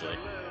 essentially.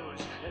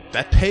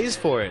 That pays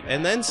for it,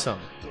 and then some.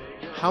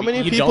 How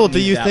many You people don't do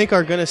need you that. think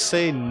are gonna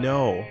say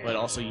no? But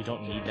also, you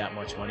don't need that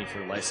much money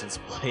for license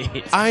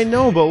plates. I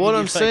know, but what You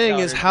I'm need, like, saying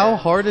is, how $100,000.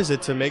 hard is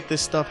it to make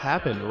this stuff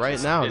happen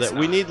right now? It's That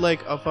we not. need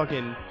like a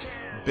fucking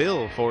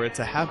bill for it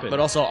to happen. But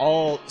also,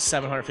 all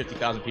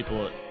 750,000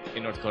 people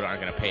in North Dakota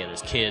aren't going to pay.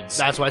 There's kids.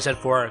 That's why I said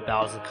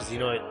 400,000, because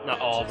not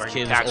all of our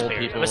Kids, taxpayers. old I'm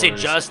people, gonna say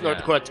there's- just North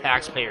yeah. Dakota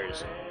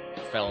taxpayers.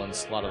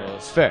 felons, a lot of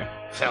those. fair.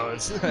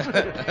 Felons.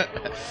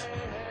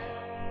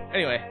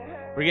 Anyway,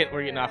 we're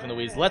getting off in the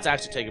weeds. Let's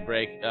actually take a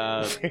break.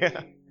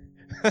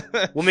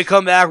 When we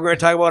come back, we're gonna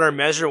talk about our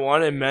measure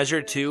 1 and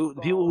measure 2.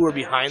 The people who are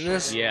behind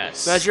this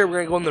Yes. measure, we're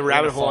gonna go in the We're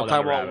rabbit gonna hole fall and talk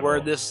down the about rabbit where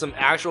hole. this some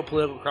actual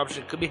political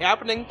corruption could be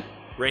happening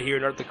right here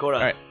in North Dakota.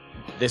 All right.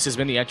 This has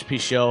been the Entropy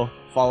Show.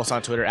 Follow us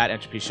on Twitter at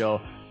Entropy Show.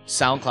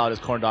 SoundCloud is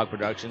Corn Dog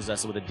Productions.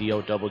 That's with a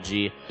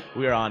D-O-double-G.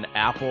 We are on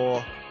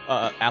Apple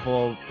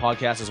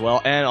Podcasts as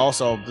well. And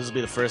also, this will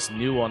be the first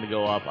new one to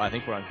go up. I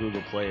think we're on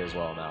Google Play as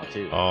well now,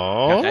 too.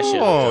 Got that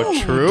shit. Oh,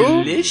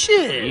 true.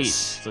 Delicious.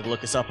 So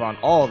look us up on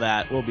all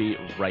that. We'll be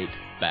right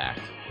back.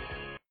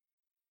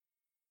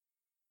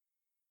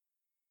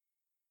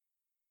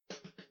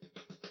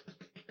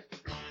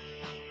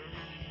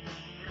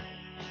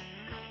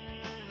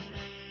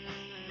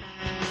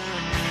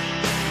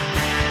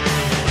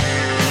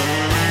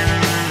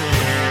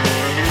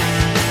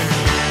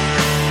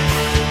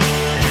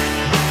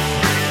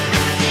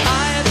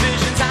 I had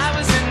visions, I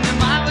was in them,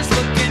 I was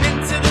looking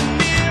into the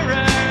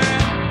mirror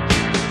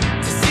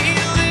to see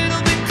a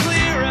little bit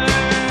clearer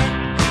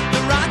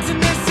the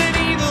rottenness and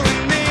evil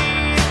in me.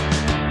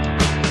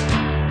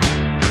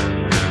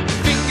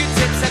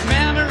 Fingertips have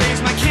memories,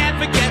 I can't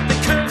forget the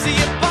curves of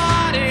your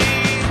body.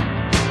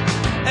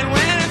 And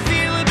when I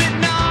feel a bit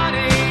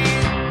naughty,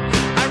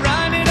 I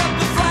run it up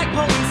the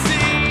flagpole and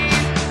see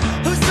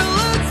who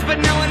salutes, but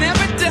no one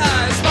ever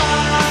does.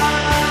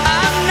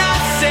 I'm not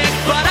sick,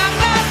 but I'm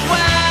not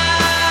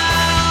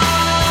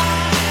well,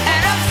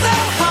 and I'm so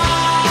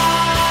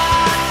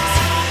hot,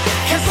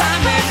 'cause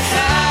I'm in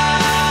town.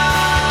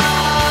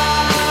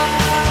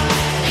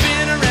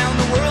 Been around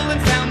the world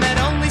and found that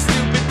only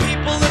stupid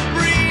people are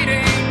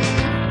breeding.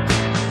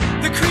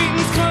 The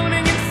cretins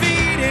cloning and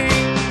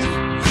feeding,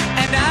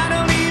 and I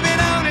don't even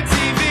own a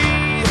TV.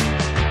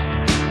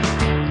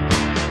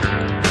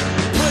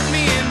 Put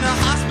me in the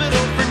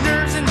hospital for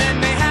nerves and then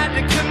they had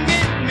to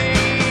commit me.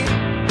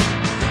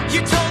 You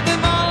told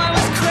them all I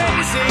was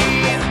crazy.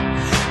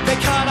 They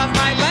cut off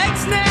my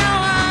legs, now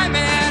I'm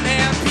an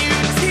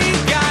amputee.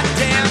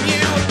 Goddamn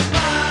you.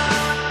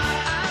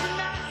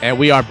 And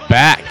we are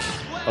back,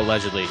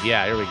 allegedly.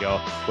 Yeah, here we go.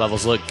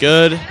 Levels look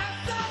good.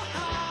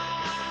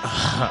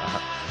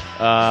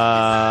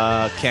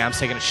 Cam's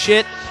taking a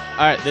shit.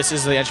 All right, this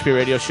is the Entropy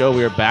Radio Show.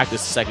 We are back.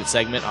 This is the second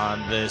segment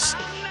on this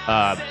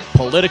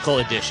political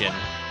edition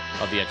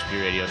of the Entropy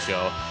Radio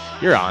Show.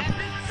 You're on.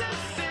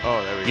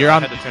 Oh, there we go. You're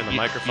on. I had to turn the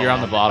microphone You're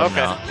on the bottom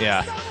Okay. now.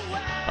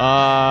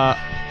 Yeah.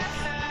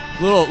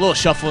 Little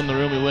shuffle in the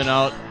room. We went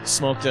out,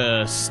 smoked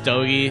a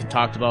stogie,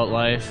 talked about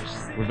life.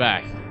 We're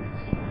back.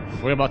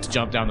 We're about to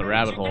jump down the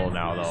rabbit hole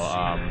now,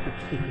 though.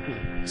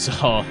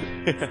 So,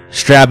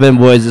 Strap in,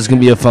 boys. This is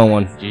gonna be a fun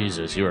one.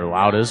 Jesus, you were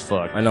loud as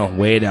fuck. I know,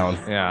 way down.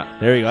 Yeah.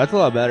 There you go. That's a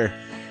lot better.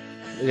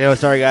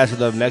 Sorry guys for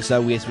the mix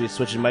up. We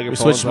switched microphones.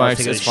 switched while I was mics,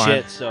 taking it's a fine.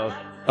 shit, so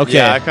Okay.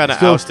 Yeah, I kind of It's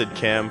cool. ousted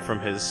Cam from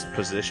his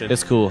position.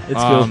 It's cool.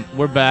 It's cool.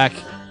 We're back.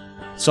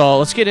 So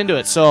let's get into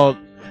it. So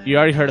you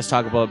already heard us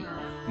talk about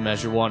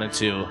measure 1 and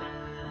 2,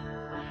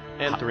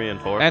 and 3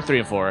 and 4. and 3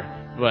 and 4,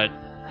 but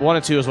 1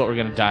 and 2 is what we're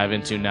going to dive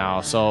into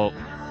now. So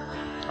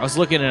I was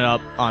looking it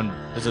up on,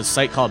 there's a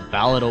site called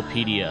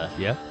Ballotopedia.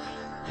 Yeah.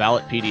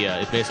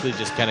 Ballotpedia. It basically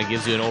just kind of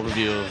gives you an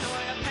overview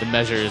of the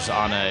measures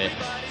on a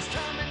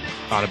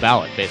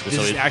ballot, basically.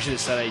 this So is actually the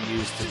site I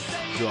use to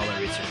do all my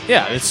research.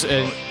 yeah, it's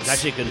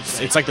actually a good.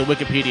 It's like the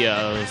Wikipedia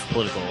of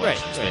political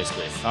elections, right.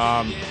 basically.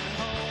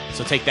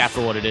 So take that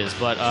for what it is.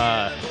 But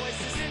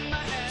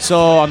so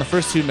on the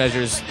first two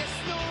measures,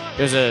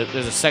 there's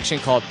a section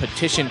called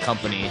Petition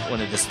Company when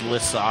it just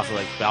lists off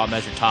like ballot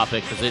measure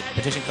topic.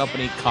 Petition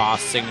Company,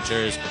 cost,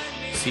 signatures,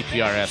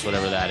 CPRS,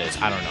 whatever that is.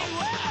 I don't know.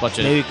 Bunch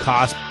of maybe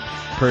cost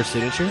per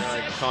signature.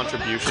 Like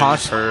contribution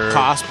cost per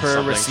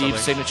per received something.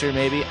 signature,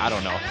 maybe. I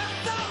don't know.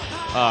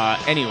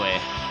 Anyway,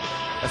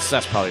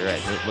 that's probably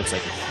right. It looks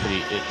like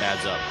it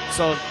adds up.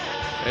 So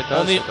It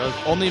does.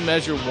 only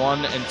measure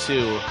 1 and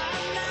 2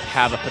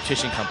 have a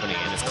petition company,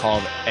 and it's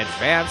called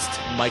Advanced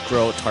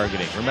Micro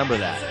Targeting. Remember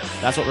that.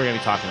 That's what we're going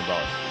to be talking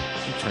about.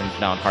 Turn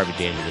down Harvey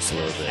Danger just a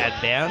little bit.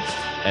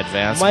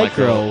 Advanced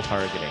Micro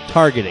Targeting.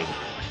 targeting.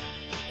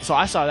 So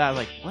I saw that. I was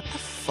like, what the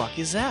fuck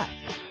is that?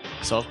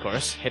 So, of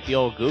course, hit the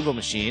old Google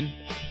machine.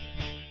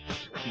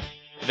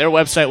 Their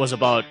website was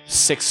about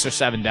 6 or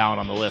 7 down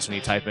on the list when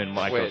you type in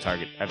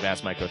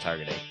advanced micro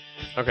targeting.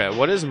 Okay,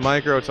 what is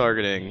micro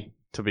targeting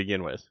to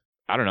begin with?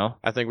 I don't know.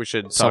 I think we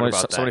should talk Somebody,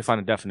 about that. somebody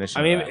find a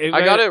definition. I mean, of that. if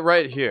I got it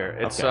right here.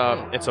 It's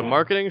Okay. it's a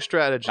marketing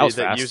strategy That was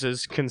that fast.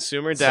 uses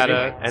consumer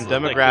data and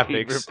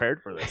demographics.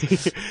 prepared for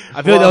this.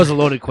 I feel like that was a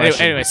loaded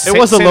question. Anyway, It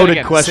was a that loaded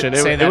again. question.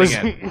 Say It that was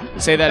again.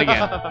 Say that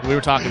again. We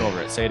were talking over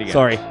it. Say it again.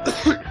 Sorry.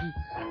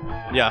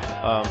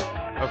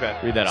 yeah. Okay.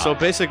 Read that So off.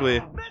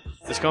 basically,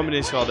 this company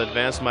is called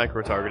Advanced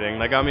Micro-Targeting.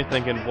 That got me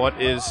thinking, what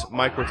is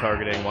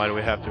micro-targeting? Why do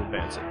we have to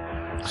advance it?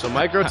 So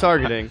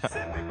micro-targeting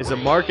is a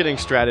marketing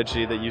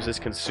strategy that uses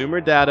consumer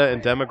data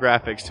and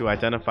demographics to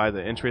identify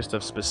the interest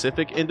of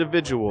specific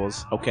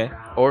individuals Okay.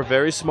 or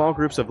very small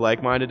groups of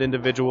like-minded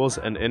individuals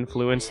and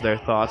influence their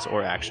thoughts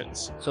or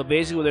actions. So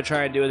basically, what they're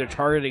trying to do is they're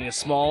targeting a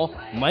small,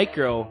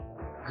 micro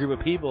group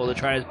of people to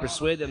try to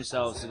persuade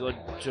themselves to go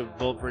to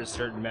vote for a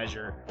certain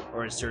measure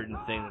or a certain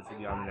thing that's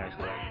going to be on the next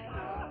vote.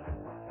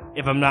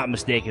 If I'm not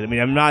mistaken. I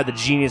mean, I'm not the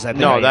genius I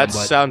think I No, am, that but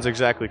sounds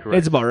exactly correct.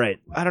 it's about right.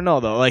 I don't know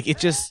though. Like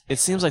it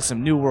seems like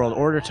some New World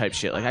Order type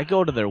shit. Like I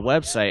go to their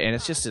website and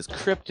it's just this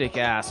cryptic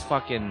ass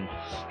fucking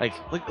like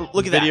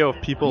look at video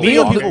of people Me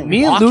walking. and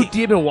Luke walking. D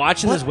have been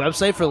watching What? this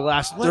website for the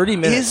last What 30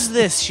 minutes. is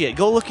this shit?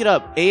 Go look it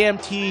up.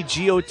 amtgotv.com.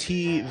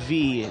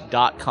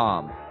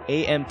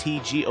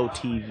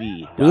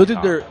 amtgotv. We looked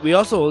at their. We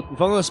also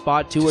found a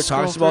spot too where it Just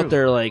talks scroll about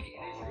through.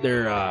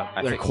 their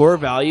think- core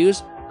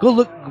values. Go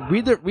look,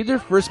 read their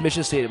first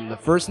mission statement. The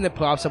first thing that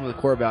pops up with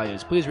the core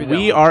values. Please read that.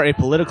 We one. are a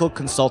political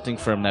consulting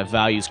firm that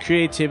values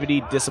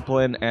creativity,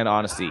 discipline, and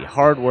honesty.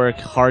 Hard work,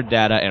 hard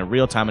data, and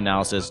real-time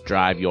analysis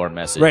drive your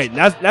message. Right.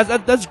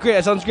 That's great.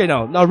 That sounds great.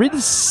 Now read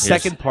the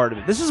second part of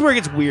it. This is where it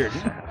gets weird.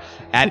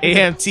 At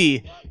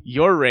AMT,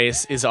 your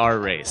race is our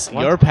race.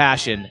 Your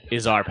passion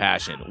is our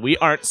passion. We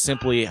aren't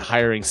simply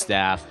hiring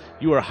staff.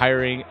 You are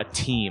hiring a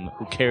team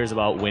who cares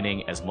about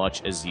winning as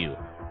much as you.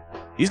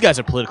 These guys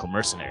are political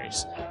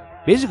mercenaries.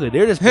 Basically,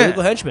 they're just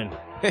political henchmen.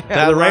 At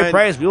That the right line-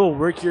 price, we will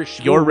work your.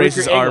 Your we'll work race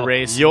your is our angle.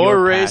 race. Your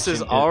race is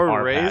passion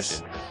our race.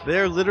 passion.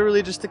 They're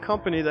literally just a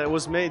company that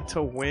was made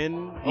to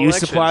win You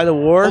elections. supply the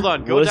war. Hold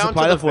on, go we'll down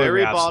supply to the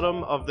very photographs.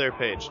 bottom of their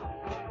page.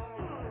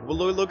 Well,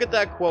 look at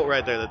that quote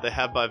right there that they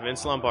have by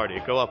Vince Lombardi.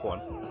 Go up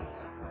one.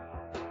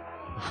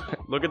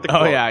 Look at the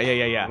quote. Oh,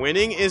 yeah.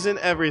 Winning isn't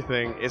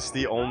everything, it's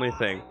the only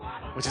thing.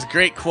 Which is a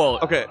great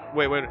quote. Okay,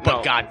 wait, But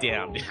no.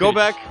 goddamn. dude. Go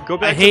back I to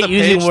the hate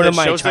using page one that of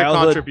my shows their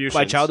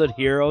contributions. childhood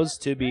heroes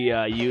to be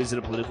used in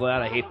a political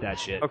ad. I hate that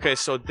shit. Okay,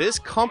 so this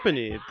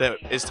company that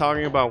is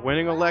talking about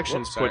winning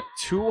elections Whoops,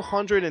 put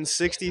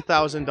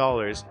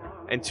 $260,000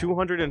 and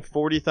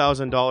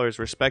 $240,000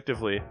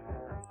 respectively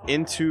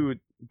into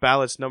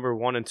ballots number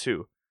 1 and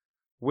 2,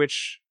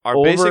 which are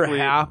Over basically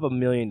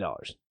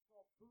 $500,000.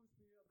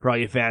 For all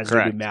you fans who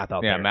Correct. do math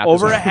out Yeah, there. math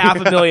Over is-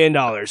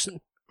 $500,000.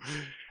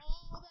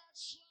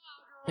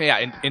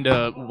 Yeah,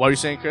 into what you're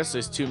saying, Chris,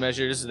 there's two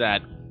measures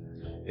that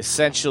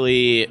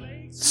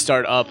essentially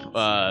start up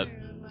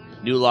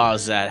new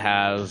laws that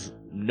have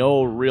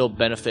no real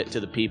benefit to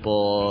the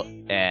people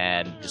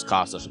and just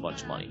cost us a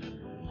bunch of money,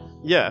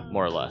 yeah.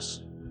 more or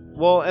less.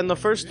 Well, and the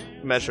first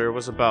measure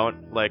was about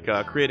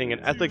creating an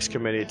ethics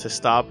committee to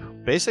stop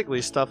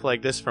basically stuff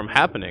like this from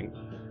happening.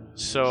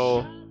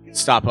 So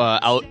Stop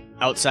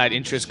outside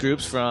interest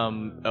groups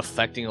from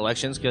affecting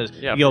elections because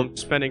yeah, you from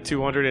spending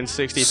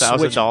 $260,000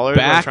 switch on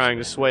back trying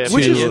to sway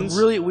Which opinions. is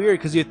really weird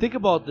because you think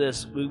about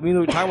this.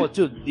 We're talking about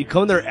too. You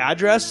come to their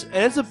address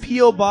and it's a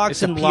PO box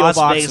it's a in PO Las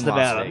box Vegas, in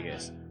Nevada. Las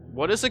Vegas.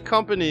 What is a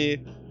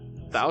company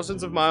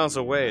thousands of miles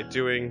away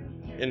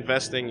doing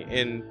investing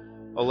in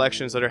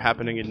elections that are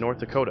happening in North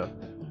Dakota?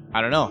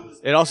 I don't know.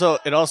 It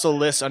also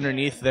lists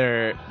underneath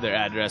their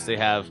address. They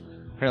have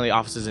apparently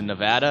offices in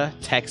Nevada,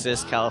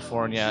 Texas,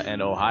 California,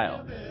 and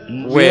Ohio.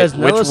 Wait,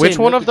 which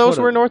one of those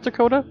were North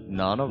Dakota?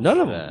 None of None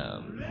of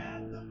them.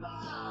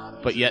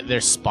 But yet they're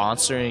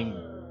sponsoring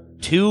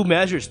two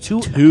measures?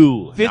 two.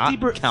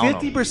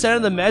 50%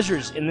 of the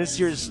measures in this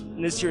year's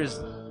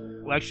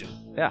election.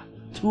 Yeah,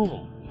 Two of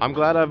them. I'm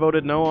glad I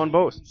voted no on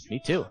both. me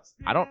too.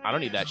 I don't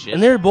need that shit.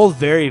 And they're both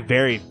very,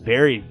 very,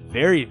 very,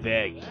 very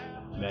vague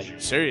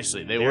measures.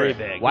 Seriously, they Very were.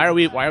 vague. Why are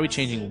we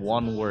changing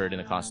one word in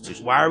the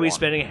Constitution? Why are we One.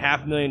 spending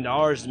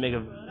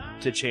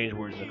 $500,000 to change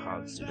words in the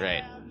Constitution?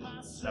 Right.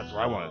 That's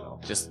what I want to know.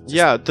 Just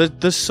Yeah,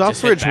 the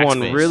suffrage one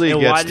backspace. really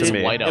And gets why to did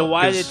me. white out. And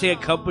why did it 'Cause- take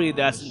a company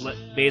that's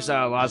based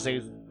out of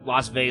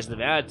Las Vegas,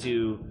 Nevada,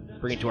 to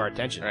bring it to our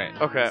attention? right.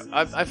 Okay,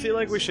 I feel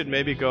like we should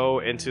maybe go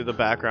into the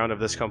background of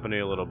this company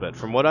a little bit.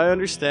 From what I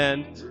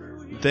understand,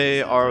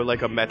 they are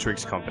like a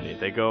metrics company.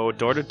 They go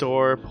door to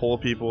door, poll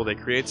people, they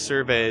create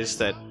surveys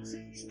that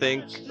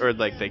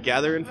they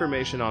gather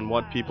information on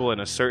what people in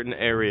a certain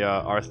area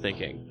are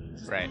thinking.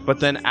 Right. But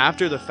then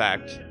after the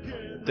fact,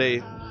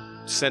 they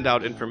send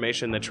out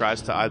information that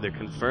tries to either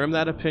confirm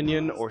that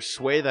opinion or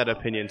sway that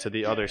opinion to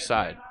the other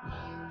side.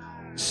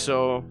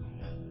 So,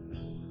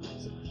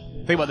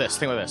 Think about this.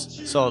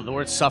 So the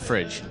word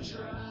suffrage,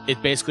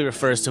 it basically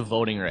refers to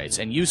voting rights.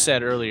 And you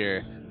said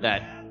earlier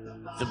that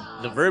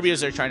the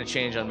verbiage they're trying to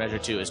change on Measure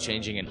 2 is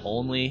changing an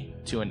only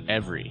to an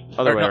every.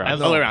 Other Or, way no, around.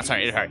 Other way around.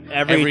 Sorry.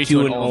 Every to to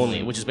an an only,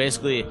 only. which is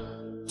basically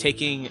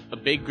taking a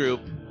big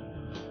group,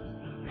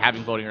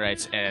 having voting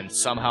rights and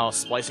somehow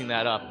splicing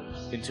that up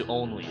into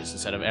onlys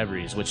instead of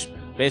everys, which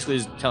basically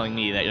is telling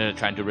me that they're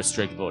trying to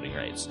restrict voting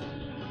rights,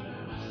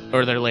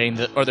 or they're laying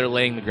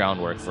the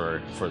groundwork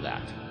for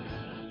that.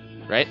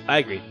 Right? I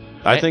agree.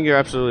 I think you're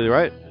absolutely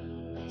right.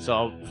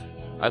 So,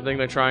 I think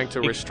they're trying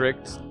to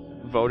restrict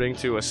voting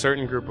to a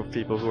certain group of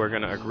people who are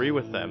going to agree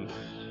with them.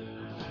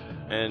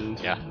 And,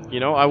 yeah,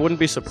 I wouldn't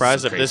be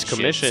surprised if this crazy shit,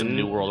 commission, some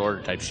New World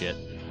Order type shit.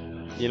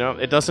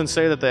 it doesn't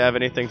say that they have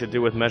anything to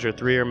do with Measure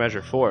 3 or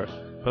Measure 4,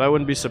 but I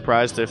wouldn't be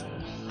surprised if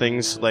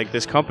things like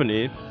this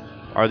company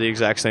are the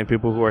exact same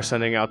people who are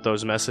sending out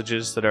those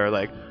messages that are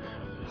like,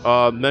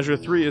 Measure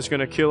 3 is going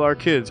to kill our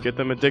kids, get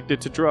them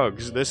addicted to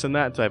drugs, this and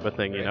that type of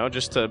thing,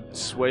 just to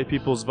sway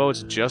people's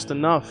votes just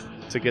enough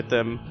to get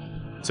them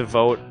to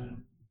vote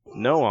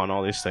no on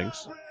all these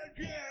things.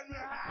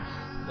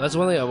 That's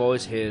one thing I've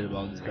always hated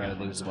about these kind of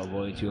things about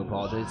voting too in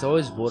politics. It's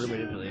always voter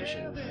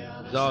manipulation.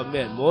 Oh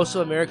man, most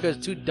of America is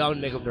too dumb to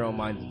make up their own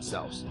minds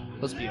themselves.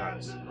 Let's be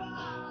honest.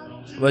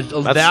 But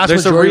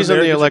There's a reason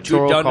the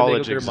Electoral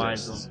College their exists.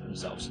 minds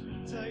themselves.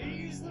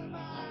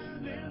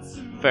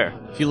 Fair.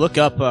 If you look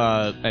up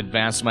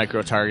advanced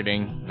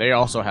micro-targeting, they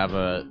also have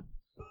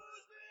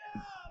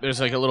there's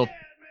like a little,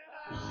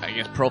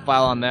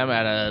 profile on them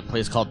at a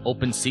place called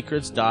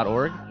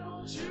opensecrets.org.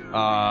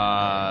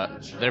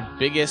 Their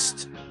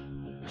biggest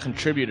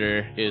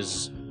contributor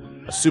is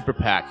a super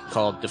PAC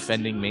called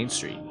Defending Main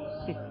Street.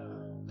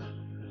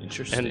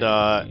 Interesting.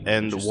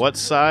 And what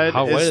side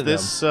How white is are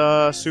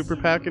this super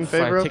PAC in If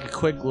favor I of? take a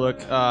quick look,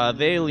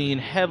 they lean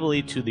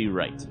heavily to the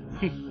right.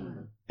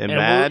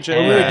 Imagine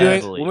when we were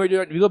that.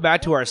 doing, if you go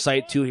back to our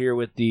site too here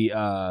with the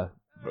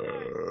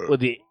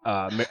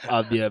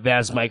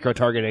advanced micro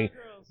targeting,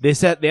 they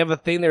have a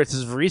thing there. It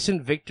says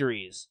recent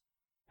victories,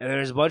 and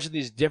there's a bunch of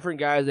these different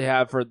guys they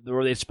have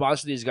where they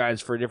sponsor these guys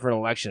for different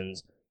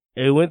elections.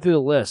 And we went through the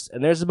list,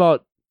 and there's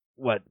about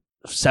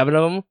 7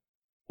 of them.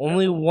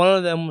 Only one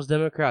of them was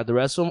Democrat. The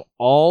rest of them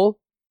all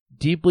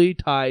deeply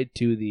tied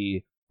to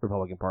the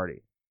Republican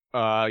Party.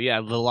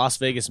 The Las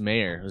Vegas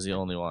mayor was the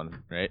only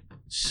one, right?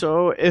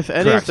 So, if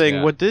anything,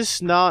 yeah. would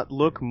this not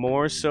look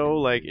more so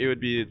like it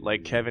would be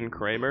like Kevin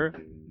Kramer,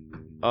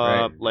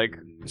 like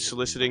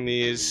soliciting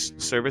these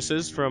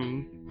services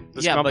from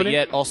this company? But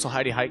yet also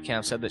Heidi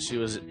Heitkamp said that she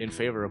was in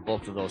favor of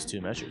both of those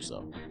two measures,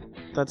 though.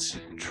 That's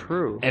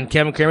true. And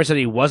Kevin Kramer said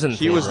he wasn't.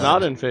 He was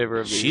not in favor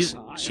of these.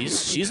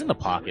 She's in the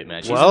pocket,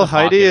 man. She's Well, in the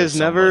Heidi pocket of has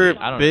never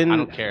somebody. been I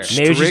don't care.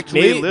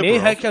 strictly liberal. Maybe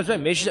Heitkamp's right.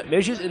 Maybe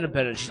she's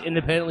independent. She's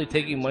independently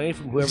taking money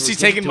from whoever. She's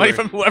taking money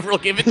from whoever will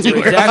give it to her.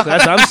 Exactly.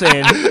 That's what I'm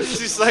saying.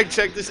 She's like,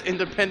 check this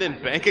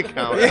independent bank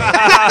account.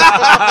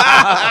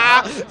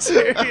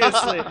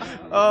 Seriously.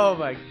 Oh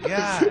my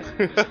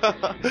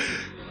god.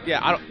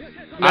 Yeah,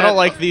 I don't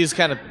like these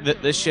kind of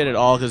this shit at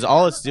all, because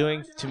all it's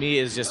doing to me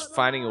is just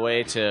finding a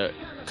way to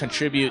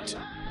contribute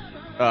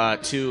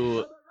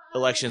to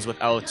elections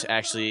without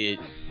actually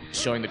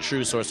showing the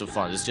true source of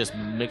funds. It's just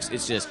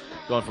It's just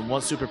going from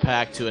one super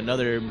PAC to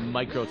another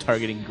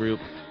micro-targeting group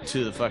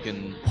to the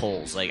fucking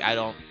polls. Like,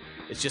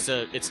 It's just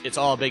it's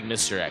all a big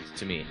misdirect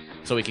to me.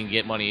 So we can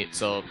get money.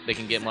 So they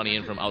can get money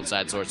in from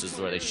outside sources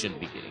where they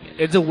shouldn't be getting it.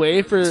 It's a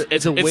way for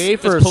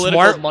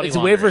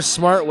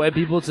smart white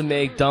people to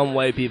make dumb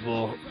white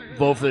people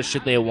vote for the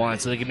shit they want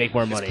so they can make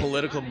more money. It's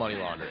political money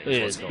laundering.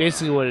 It is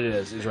basically what it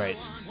is. Is right.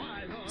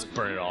 Let's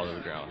burn it all to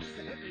the ground.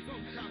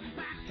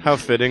 How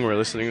fitting we're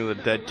listening to the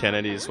dead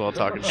Kennedys while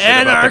talking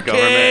shit about the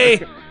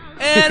government.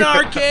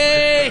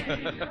 Anarchy!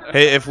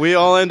 Hey, if we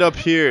all end up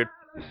here,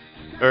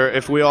 or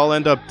if we all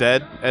end up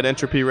dead at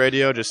Entropy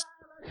Radio, just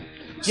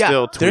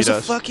still tweet there's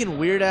us. a fucking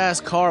weird ass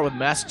car with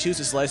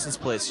Massachusetts license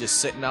plates just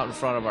sitting out in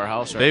front of our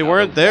house right They now.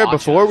 weren't They're there watching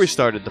before us. we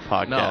started the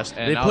podcast.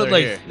 No, and They now put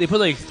they're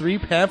like here. 3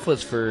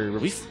 pamphlets for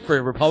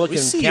Republican We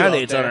see you out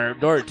candidates on there. our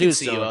door We too. can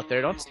see you out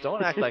there.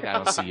 Don't act like I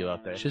don't see you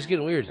out there. It's just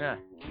getting weird. Yeah.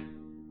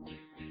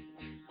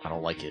 I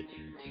don't like it.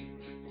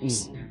 I'm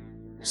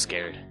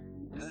scared.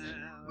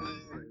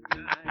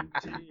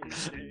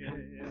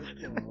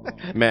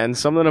 Man,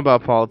 something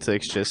about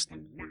politics just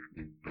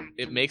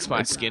It makes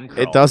my skin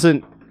crawl. it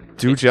doesn't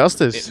do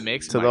justice it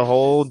makes to my the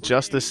whole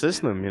justice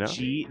system,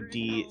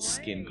 GD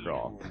skin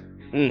crawl.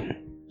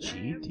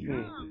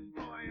 GD.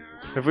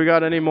 Have we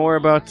got any more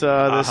about this?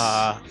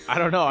 I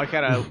don't know. I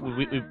kind of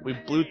we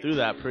blew through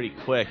that pretty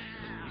quick.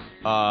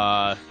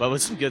 But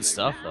with some good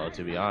stuff though,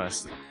 to be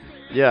honest.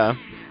 Yeah,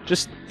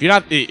 just If you're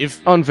not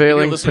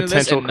unveiling you're listening to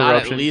this potential and not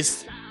corruption. at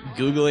least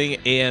googling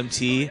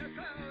AMT,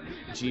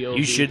 GOVT,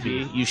 You should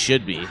be. You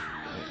should be.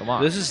 Come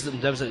on. This is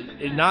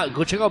not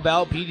go check out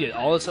Ballotpedia.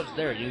 All this stuff's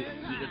there.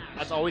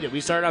 That's all we did.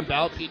 We started on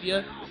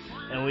Ballotpedia,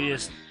 and we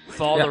just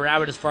followed the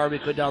rabbit as far as we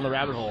could down the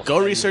rabbit hole. Go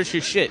research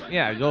your shit.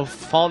 Yeah, go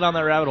fall down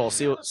that rabbit hole.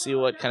 See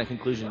what kind of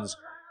conclusions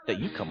that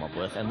you come up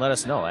with, and let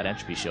us know at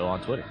Entropy Show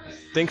on Twitter.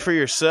 Think for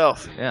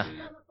yourself. Yeah,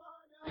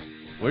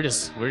 we're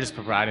just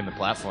providing the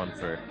platform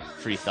for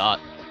free thought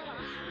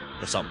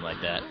or something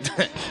like that.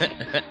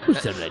 Who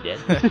said I did?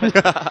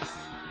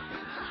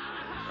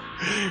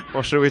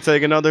 Well, should we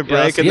take another break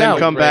let's and take then a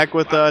come break. back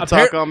with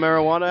talk on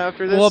marijuana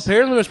after this? Well,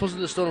 apparently we're supposed to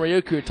do the Stone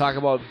Radio Crew talk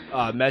about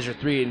Measure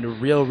 3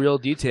 in real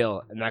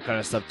detail and that kind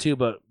of stuff too,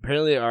 but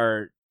apparently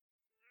our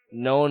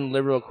known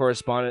liberal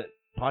correspondent,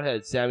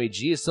 pothead Sammy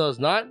G, still has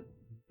not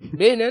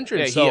made an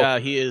entrance.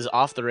 He is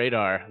off the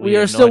radar. We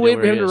are have no still idea waiting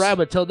for where him he to is. arrive,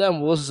 but till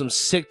then, we'll listen to some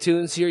sick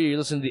tunes here. You're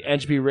listening to the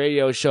Entropy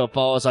Radio Show.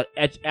 Follow us on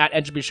at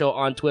Entropy Show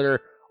on Twitter,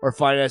 or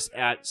find us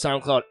at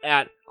SoundCloud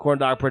at Corn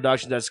Dog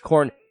Productions. That's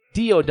Corn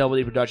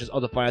DOW Productions.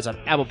 Also find us on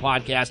Apple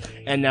Podcasts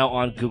and now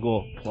on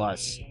Google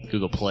Plus.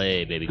 Google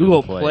Play, baby.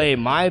 Google Play.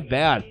 My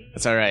bad.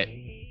 That's all right.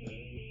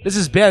 This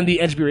has been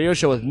the Entropy Radio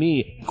Show with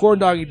me, Corn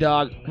Doggy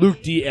Dog,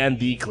 Luke D, and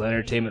the Glen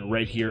Entertainment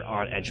right here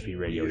on Entropy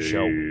Radio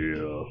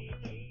Show.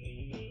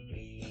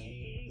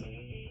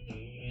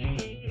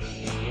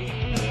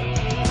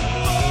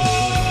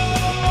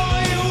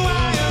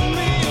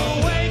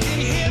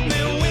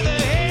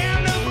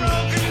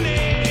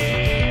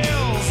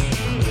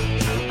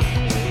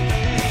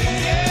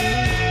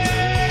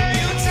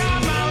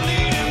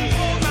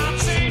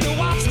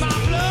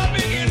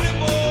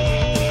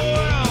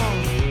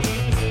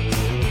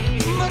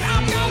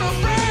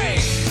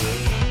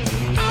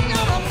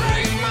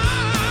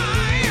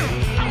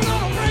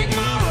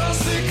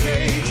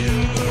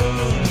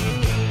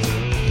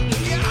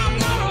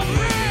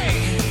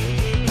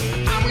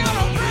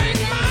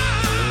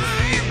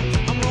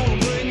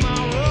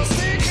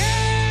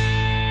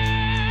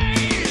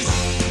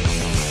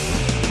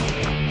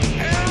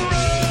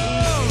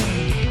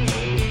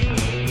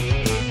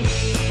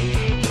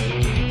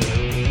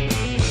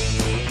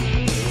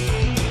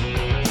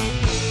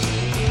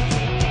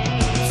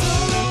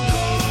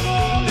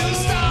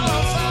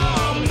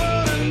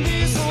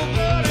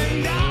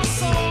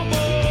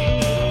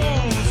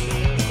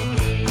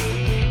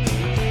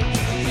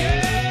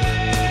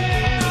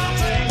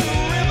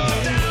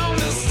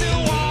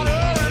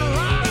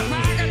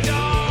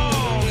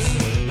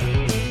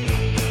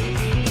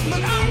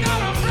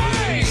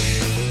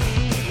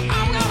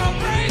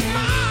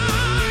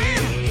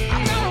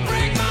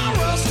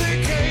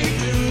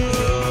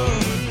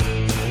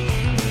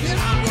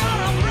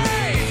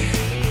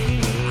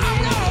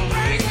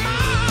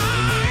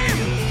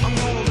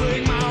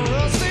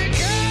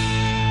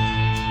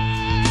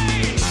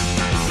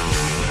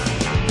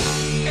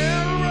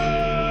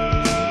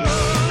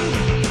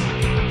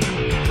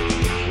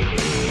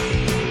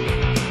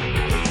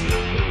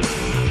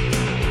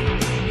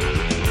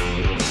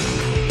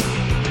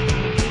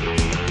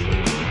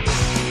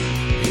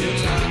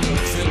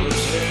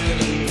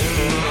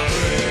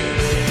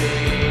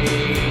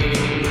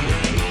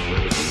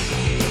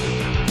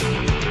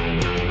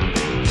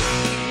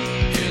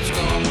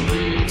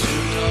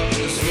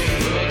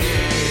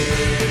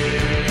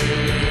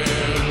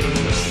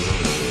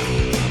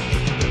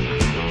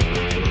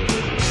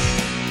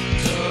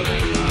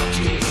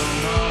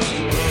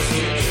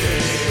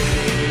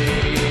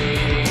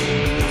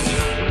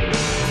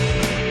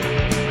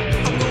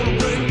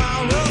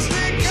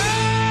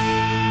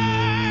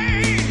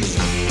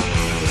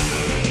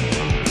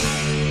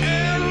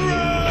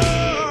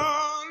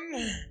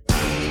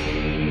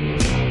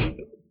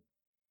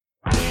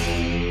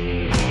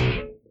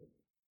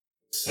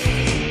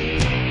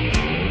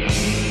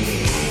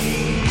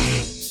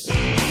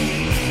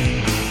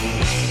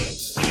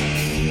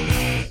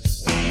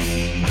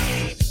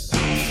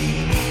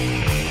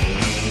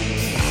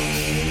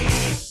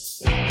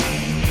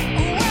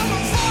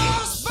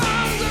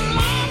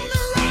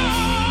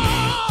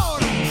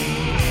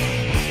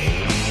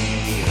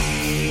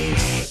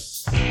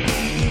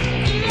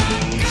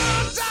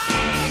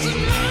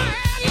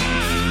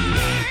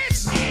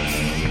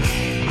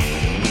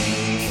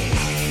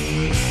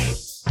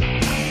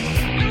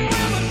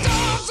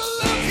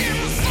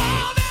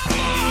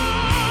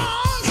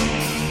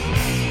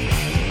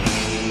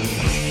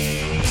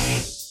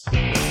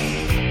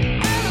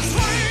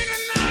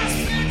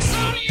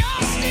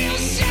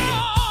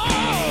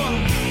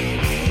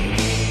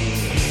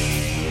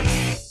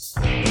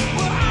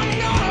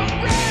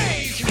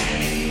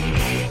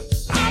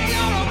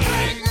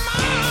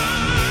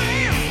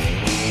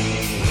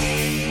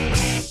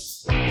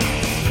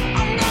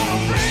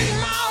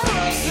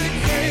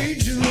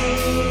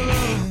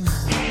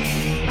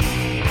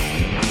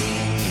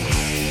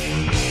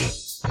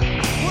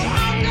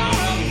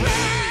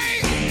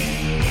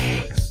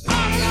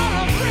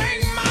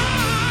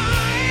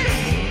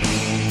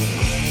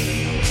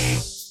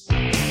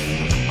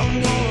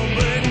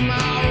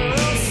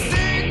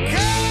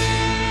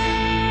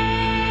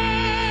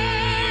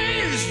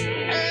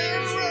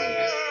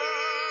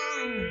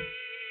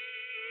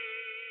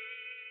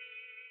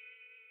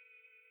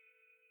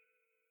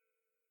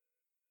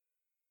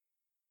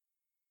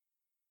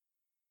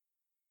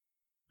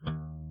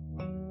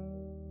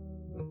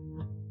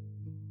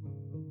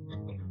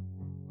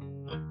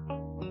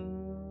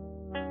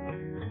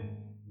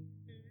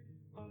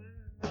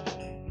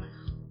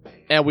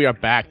 And we are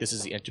back. This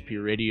is the Entropy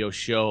Radio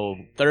Show,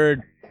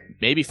 third,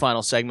 maybe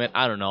final segment.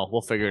 I don't know.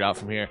 We'll figure it out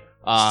from here.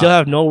 Still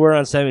have no word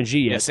on Sammy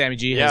G Yeah, yet. Sammy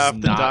G Yeah, has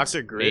if the not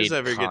Dr. Grizz made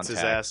ever gets his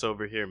contact. ass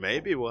over here,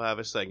 maybe we'll have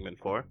a segment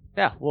for.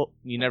 Yeah, well,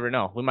 you never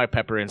know. We might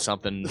pepper in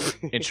something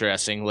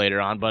interesting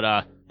later on.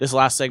 But this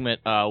last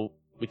segment,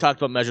 we talked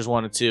about measures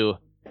 1 and 2.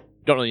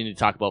 Don't really need to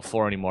talk about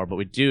 4 anymore, but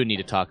we do need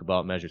to talk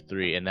about measure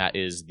 3, and that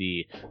is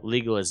the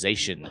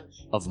legalization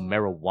of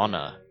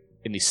marijuana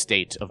in the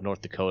state of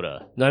North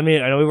Dakota. I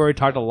mean, I know we've already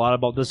talked a lot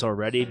about this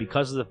already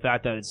because of the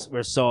fact that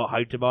we're so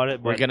hyped about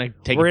it. We're But gonna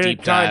take we're a gonna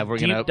deep try dive. We're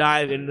deep gonna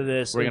dive into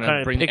this. We're and gonna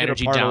kinda bring the pick it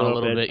energy apart down a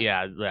little bit.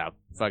 Yeah,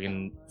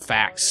 fucking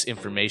facts,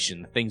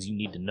 information, things you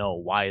need to know.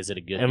 Why is it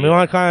a good And deal? we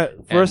want to kind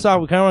of first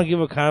off, we kind of want to give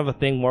a kind of a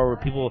thing more where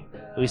people,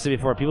 like we said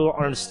before, people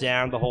don't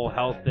understand the whole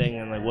health thing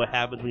and like what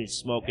happens when you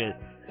smoke it.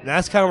 And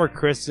that's kind of where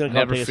Chris is gonna come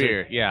Never take us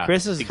fear. in. Yeah,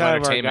 Chris is Eagle kind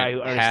of our guy Entertainment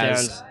who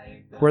understands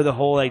where the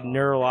whole like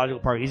neurological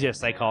part. He's a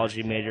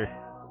psychology major,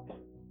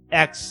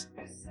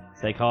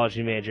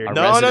 psychology major. Our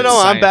No, resident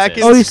I'm back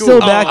in scientist. Oh, he's school. still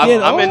back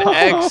in. I'm an Oh.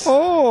 ex.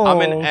 Oh. I'm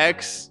an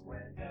ex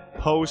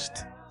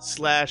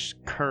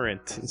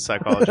post/current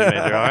psychology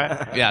major. All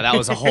right. Yeah, that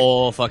was a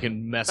whole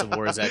fucking mess of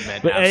words that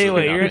meant. But absolutely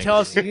anyway, you're gonna nothing. tell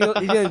us. He's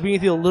gonna bring you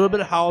through a little bit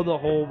of how the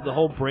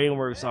whole brain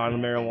works on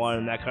marijuana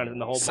and that kind of,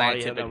 and the whole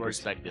body scientific how that works.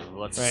 perspective.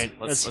 Let's Right,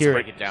 let's hear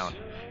break it. it down.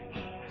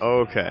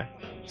 Okay.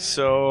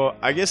 So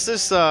I guess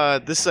this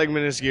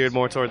segment is geared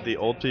more toward the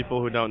old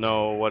people who don't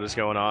know what is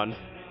going on.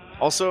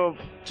 Also,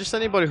 just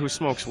anybody who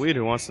smokes weed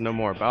who wants to know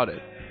more about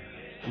it.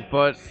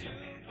 But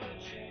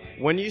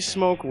when you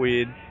smoke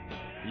weed,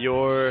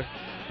 your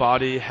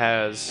body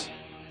has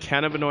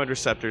cannabinoid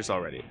receptors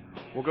already.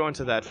 We'll go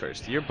into that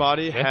first. Your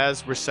body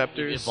has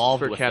receptors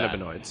Evolved for with that.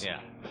 cannabinoids. Yeah.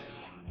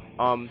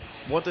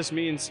 What this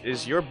means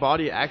is your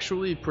body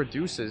actually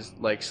produces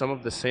like some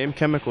of the same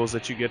chemicals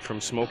that you get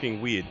from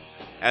smoking weed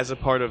as a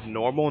part of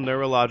normal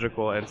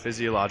neurological and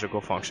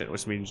physiological function,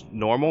 which means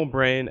normal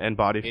brain and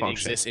body It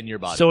function. exists in your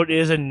body. So it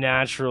is a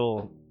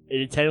natural.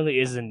 It technically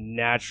is a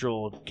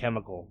natural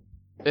chemical.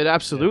 It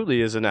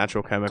absolutely is a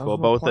natural chemical, Comes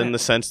from a both in plant. the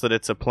sense that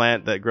it's a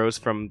plant that grows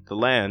from the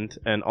land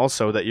and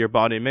also that your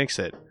body makes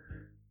it.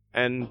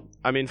 And,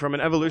 I mean, from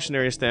an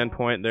evolutionary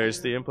standpoint,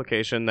 there's the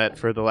implication that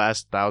for the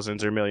last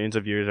thousands or millions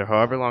of years or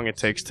however long it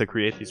takes to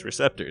create these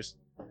receptors,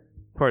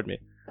 pardon me,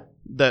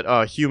 that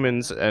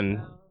humans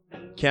and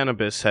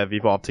cannabis have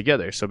evolved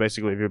together. So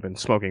basically, we've been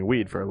smoking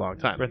weed for a long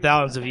time. For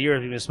thousands of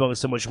years, we've been smoking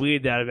so much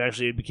weed that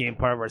eventually it became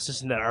part of our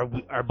system that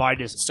our body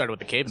just started with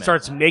the caveman.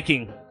 starts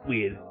making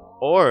weed.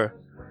 Or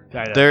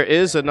Kinda. there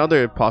is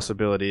another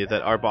possibility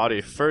that our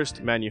body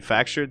first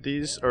manufactured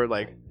these, or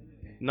like,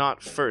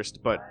 not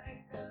first, but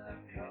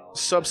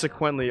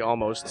subsequently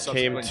almost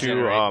Subsequent came to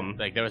generate-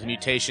 like there was a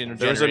mutation.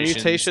 there was a generations.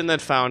 mutation that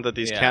found that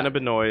these Yeah.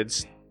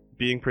 cannabinoids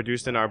being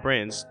produced in our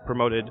brains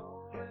promoted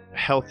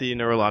healthy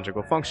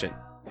neurological function.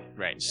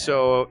 Right.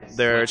 So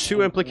there are Which-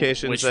 two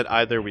implications which- that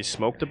either we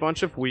smoked a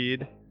bunch of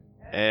weed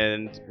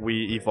and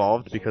we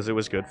evolved because it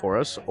was good for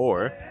us,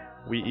 or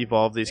we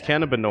evolved these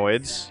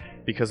cannabinoids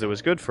because it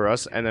was good for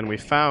us, and then we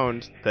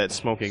found that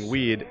smoking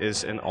weed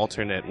is an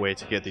alternate way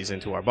to get these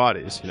into our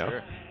bodies, you know?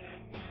 Sure.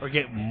 Or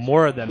get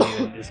more of them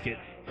even. Just get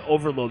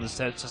overload the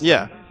system.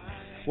 Yeah.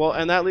 Well,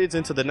 and that leads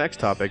into the next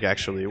topic,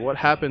 actually. What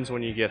happens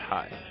when you get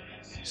high?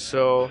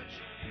 So,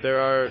 there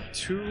are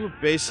two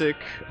basic,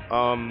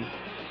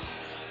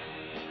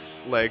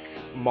 like,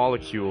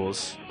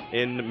 molecules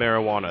in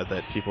marijuana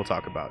that people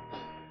talk about.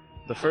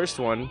 The first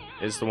one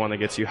is the one that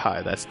gets you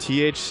high. That's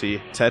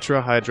THC,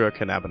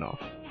 tetrahydrocannabinol.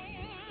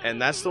 And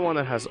that's the one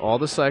that has all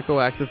the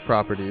psychoactive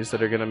properties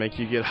that are going to make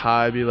you get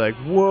high, be like,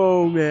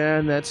 whoa,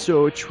 man, that's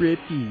so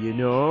trippy, you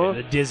know?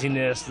 The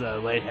dizziness, the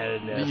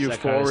lightheadedness, The that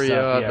kind of euphoria,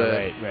 stuff. Yeah,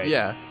 the right.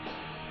 yeah.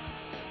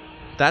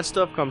 That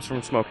stuff comes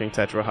from smoking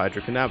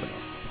tetrahydrocannabinol.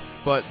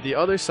 But the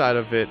other side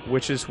of it,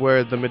 which is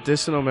where the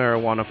medicinal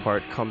marijuana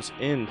part comes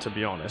in, to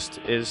be honest,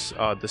 is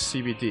the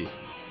CBD,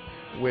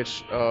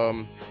 which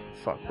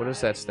what does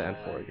that stand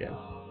for again?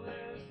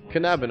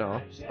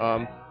 Cannabinol,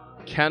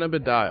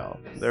 cannabidiol.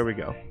 There we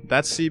go.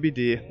 That's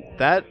CBD.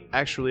 That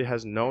actually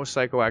has no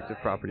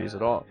psychoactive properties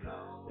at all.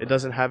 It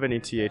doesn't have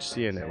any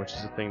THC in it, which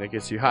is the thing that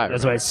gets you high.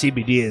 That's why it's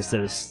CBD instead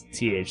of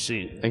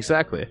THC.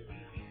 Exactly.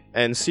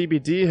 And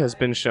CBD has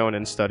been shown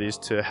in studies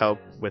to help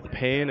with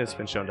pain. It's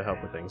been shown to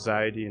help with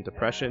anxiety and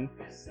depression.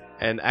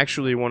 And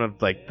actually one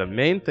of like the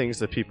main things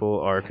that people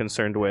are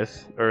concerned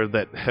with, or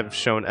that have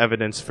shown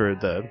evidence for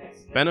the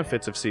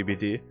benefits of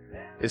CBD,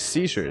 is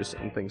seizures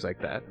and things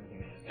like that.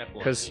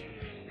 Because,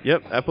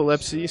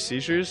 epilepsy,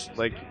 seizures,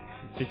 like,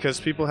 because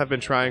people have been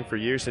trying for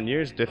years and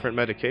years different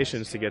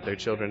medications to get their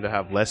children to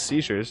have less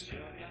seizures.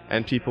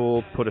 And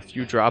people put a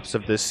few drops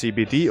of this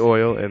CBD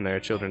oil in their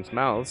children's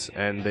mouths,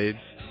 and they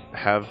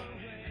have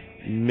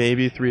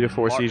maybe 3 to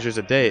 4 seizures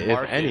a day, if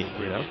any,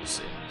 you know?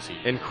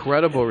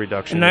 Incredible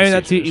reduction. And not in even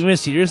that too, seizures. even with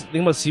seizures,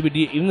 think about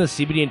CBD, even the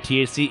CBD and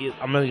THC,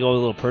 I'm going to go a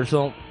little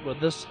personal with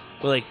this,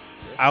 but like,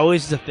 I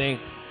always used to think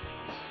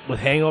with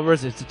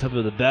hangovers, it's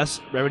the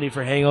best remedy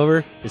for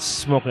hangover is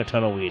smoking a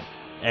ton of weed.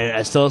 And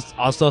I'll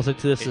still stick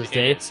to this to this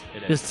day. It is.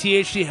 Because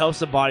THC helps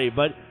the body,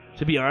 but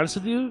to be honest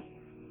with you,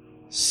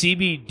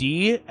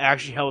 CBD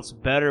actually helps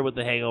better with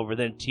the hangover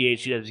than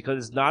THC does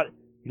because you're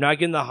not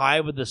getting the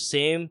high with the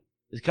same.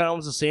 It's kind of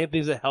almost the same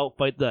things that help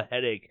fight the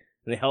headache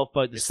and they help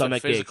fight the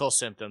stomach the physical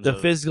symptoms. The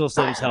physical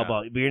symptoms help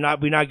out, but you're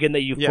not getting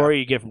that euphoria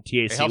you get from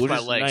THC. It helps which my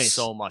is legs nice.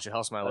 so much. It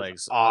helps my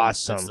legs.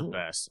 Awesome. That's the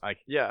best.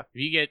 Yeah.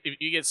 If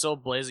you get so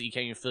blazed that you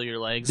can't even feel your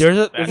legs.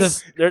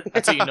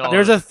 That's how you know.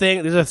 There's a thing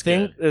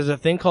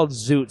called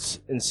Zoots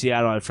in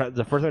Seattle.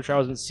 The first time I tried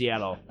was in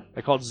Seattle.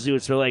 They're called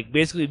Zoots. They're like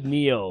basically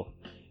Mio,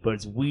 but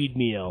it's weed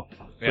Mio.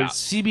 But Yeah. it's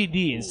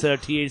CBD instead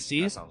of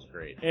THC. That sounds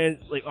great. And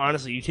like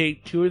honestly, you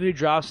take 2 or 3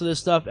 drops of this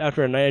stuff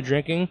after a night of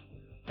drinking,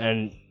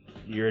 and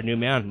you're a new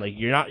man. Like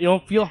you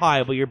don't feel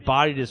high, but your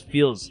body just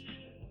feels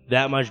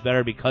that much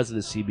better because of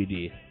the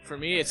CBD. For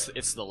me, it's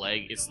the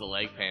leg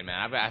pain,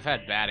 man. I've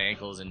had bad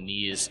ankles and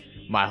knees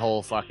my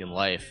whole fucking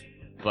life,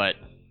 but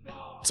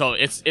so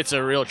it's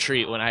a real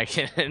treat when I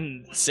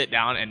can sit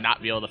down and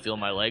not be able to feel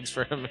my legs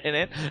for a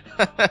minute.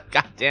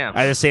 God damn.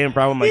 I had the same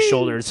problem with my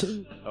shoulders.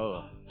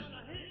 Oh.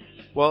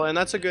 Well, and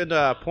that's a good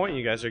point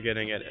you guys are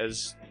getting at,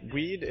 as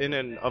weed in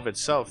and of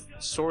itself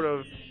sort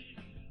of,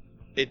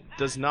 it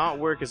does not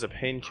work as a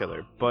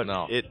painkiller, but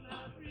No. it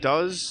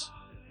does,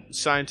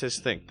 scientists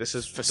think, this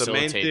is the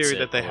main Facilitates theory it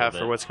that they a have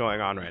little for bit. what's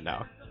going on right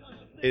now,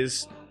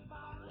 is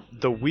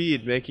the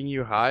weed making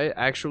you high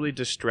actually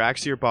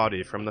distracts your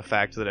body from the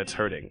fact that it's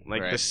hurting.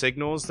 Like Right. the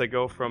signals that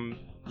go from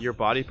your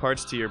body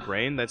parts to your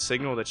brain, that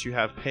signal that you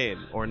have pain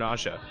or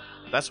nausea.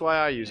 That's why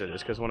I use it,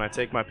 is because when I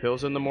take my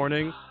pills in the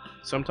morning,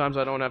 sometimes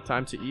I don't have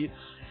time to eat,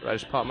 but I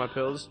just pop my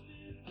pills.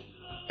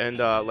 And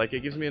like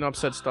it gives me an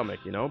upset stomach,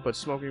 you know, but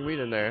smoking weed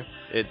in there,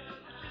 it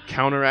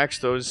counteracts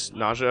those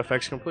nausea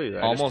effects completely.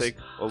 I Almost just take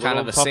a kind little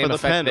of the puff same of the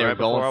effect pen they were right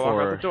before I going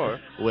walk out for the door.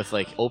 with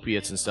like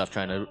opiates and stuff,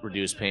 trying to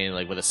reduce pain.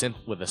 Like with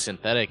a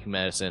synthetic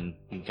medicine,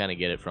 you can kind of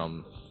get it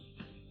from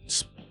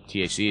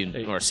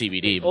THC or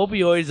CBD.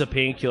 Opioid is a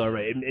painkiller,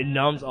 right? It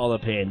numbs all the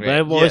pain. But Right.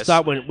 I've always Yes.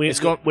 thought when It's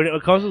going-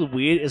 it comes with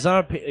weed, it's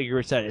not like you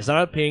were saying, it's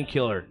not a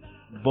painkiller.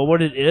 But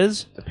what it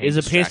is a pain is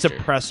a pain distractor.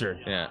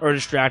 suppressor Yeah. or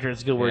distractor.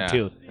 It's a good word Yeah.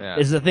 too. Yeah.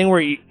 It's the thing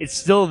where it's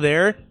still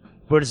there,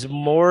 but it's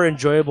more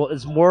enjoyable.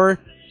 It's more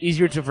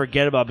easier to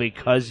forget about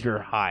because you're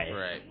high.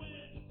 Right.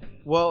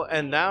 Well,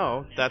 and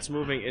now that's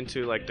moving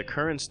into like the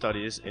current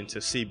studies into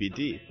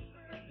CBD.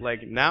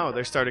 Like now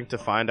they're starting to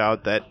find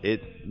out that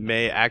it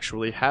may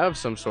actually have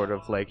some sort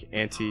of like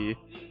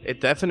it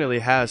definitely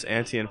has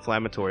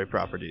anti-inflammatory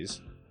properties.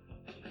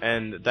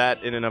 And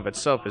that in and of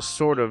itself is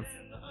sort of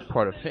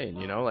part of pain,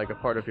 you know? Like a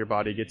part of your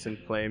body gets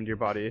inflamed, your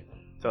body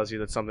tells you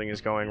that something is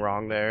going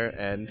wrong there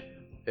and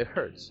it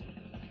hurts.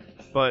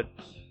 But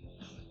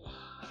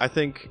I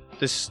think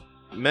this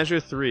measure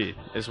 3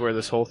 is where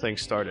this whole thing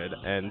started,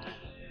 and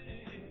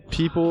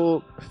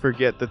people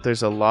forget that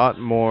there's a lot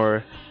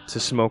more to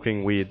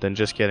smoking weed than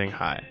just getting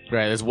high.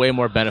 Right. There's way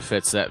more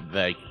benefits that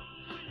like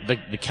the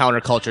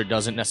counterculture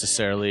doesn't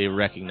necessarily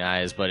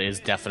recognize, but is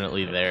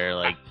definitely there.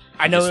 Like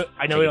I know just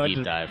we take a don't deep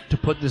like dive. to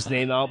put this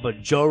name out,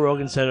 but Joe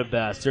Rogan said it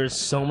best. There's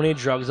so many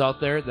drugs out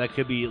there that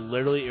could be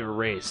literally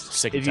erased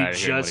Sick and if you tired of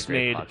hearing what a just great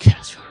made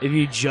podcast. if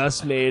you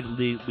just made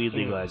weed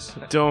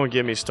legalized. Don't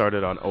get me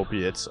started on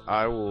opiates.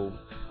 I will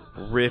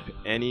rip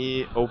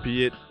any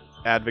opiate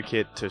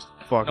advocate to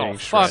fucking Oh, fuck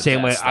shreds. Same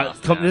that way.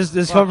 stuff,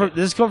 man.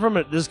 This come from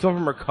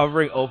a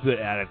recovering opiate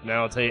addict.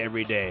 Now I'll tell you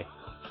every day.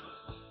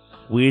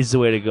 Weed's the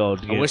way to go.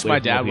 To I get wish away my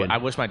from dad. opiate. I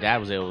wish my dad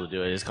was able to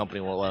do it. His company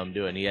won't let him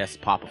do it. And he has to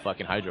pop a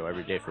fucking hydro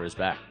every day for his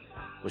back.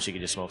 Wish he could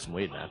just smoke some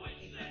weed, man.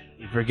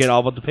 You forget all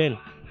about the pain.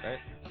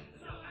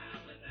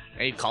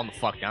 Hey, calm the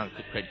fuck down.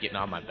 Quit getting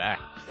on my back.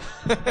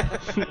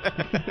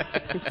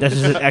 That's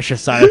just an extra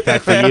side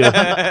effect for you.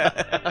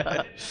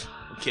 I'm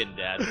kidding,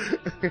 Dad.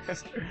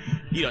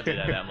 You don't do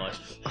that much.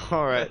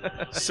 All right.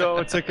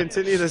 So to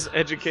continue this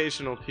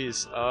educational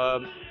piece,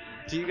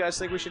 do you guys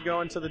think we should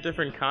go into the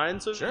different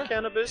kinds of Sure.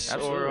 cannabis,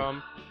 Absolutely.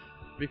 or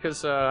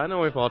because I know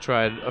we've all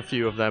tried a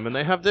few of them and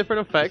they have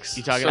different effects.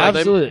 You talking so about-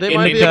 Absolutely. They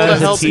might be able to Indica,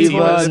 help sativa,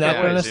 people in and that different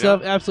kind of ways, stuff.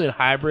 you know? Absolutely.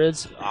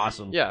 Hybrids,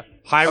 awesome. Yeah.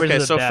 Hybrids Okay, are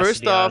the so best, first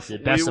to be off,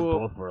 honest. Best we of will-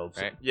 both worlds.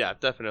 Right. Yeah,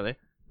 definitely.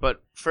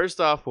 But first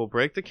off, we'll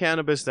break the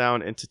cannabis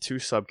down into 2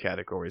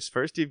 subcategories.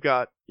 First, you've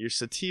got your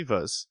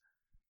sativas,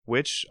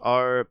 which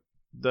are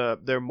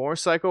they're more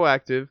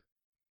psychoactive.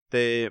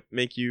 They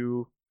make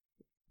you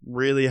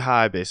really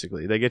high,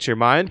 basically. They get your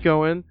mind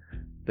going.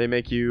 They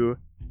make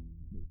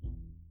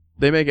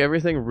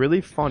everything really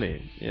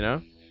funny, you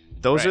know?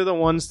 Those Right. are the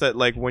ones that,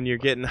 like, when you're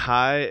getting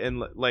high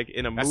and, like,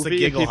 in a That's the movie,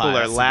 giggle people high. are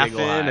That's the laughing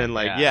giggle high. and,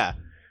 like, Yeah. yeah.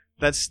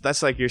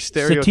 That's like your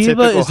stereotypical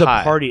Sativa is a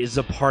high. party. Is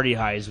a party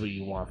high is what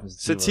you want from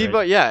sativa. Sativa,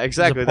 right? yeah,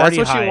 exactly. That's party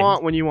what high. you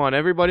want when you want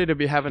everybody to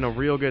be having a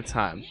real good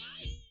time.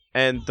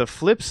 And the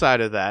flip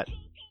side of that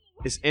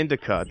is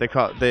indica.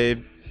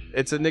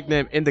 it's a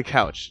nickname in the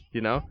couch,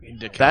 you know?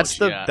 Indica That's couch,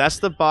 the yeah. that's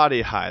the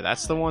body high.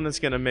 That's the one that's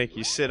gonna make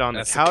you sit on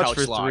That's the the couch couch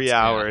for logs, 3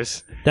 yeah.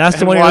 hours That's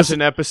the and one watch you're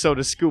an episode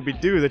of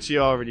Scooby-Doo that you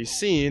already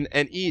seen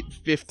and eat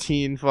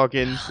 15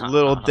 fucking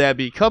Little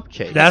Debbie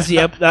cupcakes. That's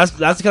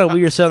the kind of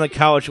weird sit on the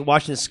couch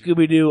watching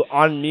Scooby Doo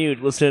on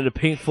mute, listening to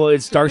Pink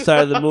Floyd's Dark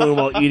Side of the Moon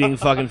while eating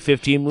fucking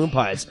 15 moon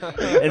pies.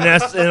 And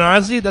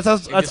honestly that's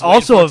just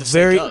also waiting a for it to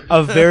sync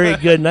up. very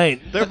good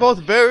night. They're both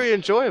very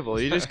enjoyable.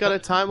 You just gotta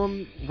time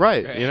them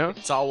right, you know?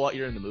 It's all what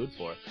you're in the mood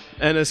for.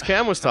 And as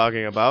Cam was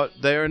talking about,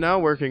 they are now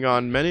working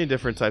on many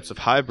different types of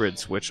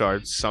hybrids, which are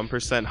some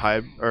percent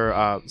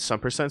some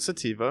percent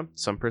sativa,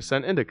 some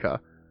percent indica.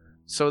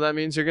 So that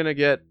means you're gonna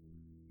get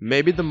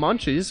maybe the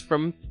munchies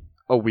from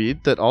a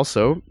weed that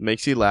also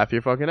makes you laugh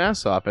your fucking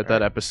ass off at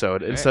that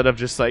episode, instead of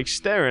just like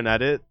staring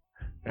at it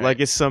like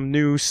it's some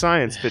new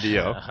science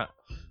video.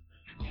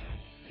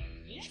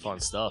 Fun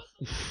stuff.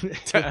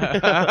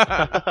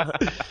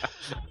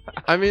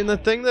 I mean, the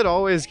thing that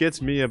always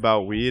gets me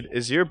about weed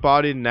is your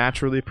body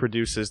naturally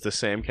produces the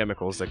same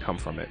chemicals that come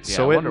from it. Yeah,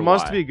 So I it wonder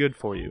must why. be good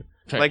for you.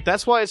 Right. Like,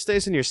 that's why it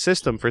stays in your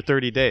system for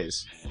 30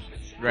 days.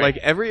 Right. Like,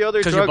 every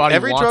other 'Cause your drug, body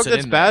every wants drug it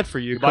that's in bad there. for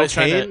you, Your body's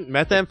trying cocaine,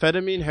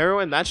 methamphetamine,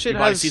 heroin, that shit your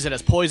body has sees it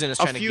as poison. It's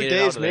a trying to few get it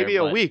out days, of there, maybe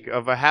a but- week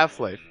of a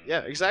half-life. Yeah,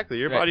 exactly.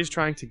 Your Right. body's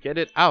trying to get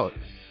it out.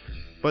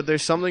 But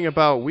there's something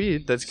about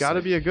weed that's got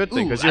to be a good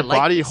thing, ooh, because I your like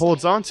body this.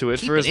 holds on to it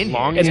Keep for it as in here.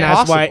 long And as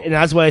that's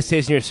possible. why it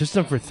stays in your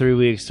system for 3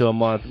 weeks to a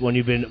month when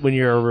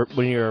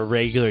you're a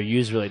regular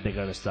user, like that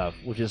kind of stuff,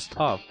 which is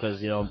tough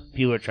because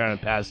people are trying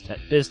to pass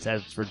piss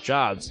tests for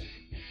jobs.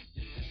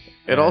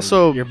 It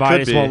also your body could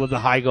just be. won't let the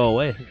high go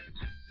away.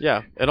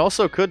 Yeah, it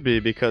also could be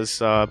because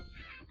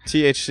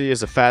THC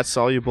is a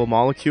fat-soluble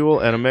molecule,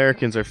 and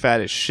Americans are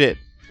fat as shit.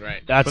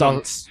 Right. That's But,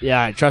 all.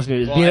 Yeah, trust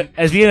me. Well,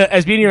 As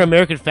being your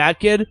American fat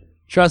kid,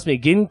 trust me,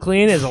 getting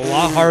clean is a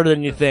lot harder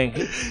than you think.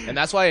 And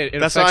that's why it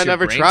That's affects why I your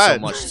never brain tried. so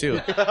much too.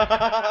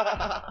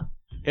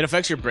 It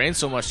affects your brain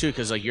so much too,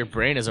 because like your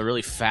brain is a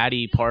really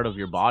fatty part of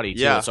your body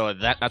too. Yeah. So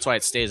that's why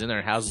it stays in there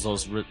and houses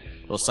those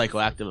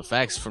psychoactive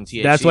effects from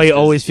THC. That's why you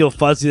always feel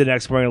fuzzy the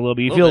next morning a little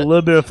bit. You Little feel bit. a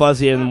little bit of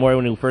fuzzy in the morning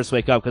when you first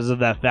wake up because of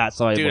that fat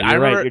soluble. Dude, You're I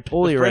remember right. You're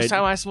totally the right. first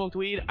time I smoked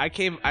weed.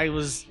 It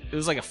was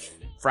like a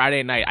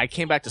Friday night. I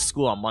came back to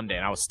school on Monday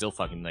and I was still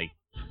fucking like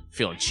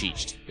feeling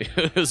cheeched.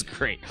 It was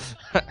great.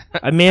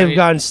 I may have mean-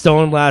 gotten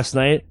stoned last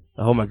night.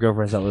 I hope my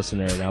girlfriend's not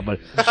listening right now, but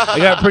I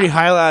got pretty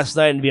high last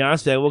night. And to be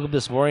honest with you, I woke up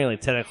this morning at like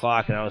 10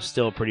 o'clock and I was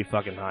still pretty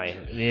fucking high.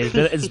 I mean,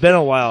 it's been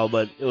a while,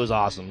 but it was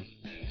awesome.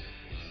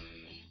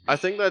 I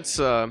think that's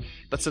a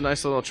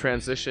nice little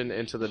transition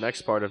into the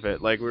next part of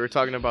it. Like, we were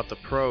talking about the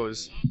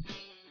pros.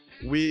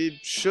 We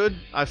should,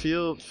 I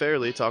feel,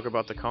 fairly talk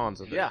about the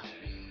cons of it. Yeah.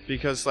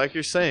 Because, like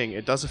you're saying,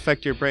 it does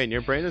affect your brain.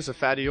 Your brain is a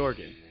fatty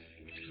organ.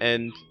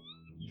 And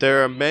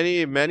there are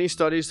many, many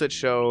studies that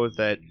show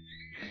that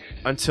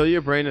until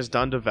your brain is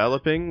done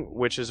developing,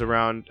 which is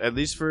around, at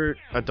least for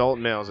adult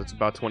males, it's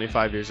about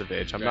 25 years of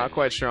age. I'm not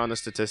quite sure on the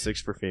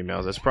statistics for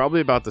females. It's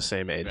probably about the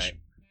same age.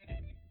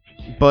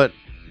 Right. But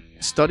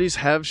studies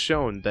have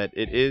shown that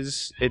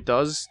it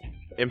does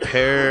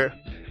impair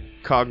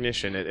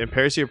cognition. It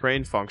impairs your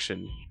brain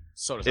function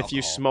So does if you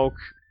alcohol. smoke.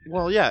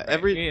 Well, yeah,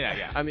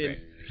 Yeah. I mean, Right.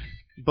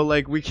 but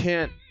like we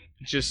can't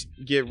just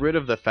get rid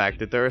of the fact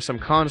that there are some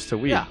cons to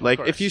weed. Yeah, of like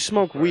course, if you of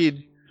smoke course.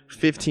 weed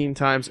 15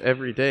 times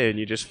every day and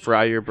you just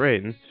fry your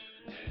brain,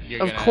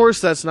 You're of gonna- course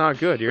that's not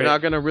good. You're Right.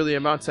 not going to really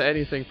amount to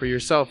anything for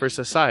yourself or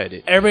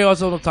society. Everybody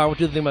also will talk about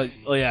the thing about,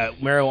 oh yeah,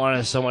 marijuana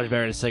is so much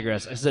better than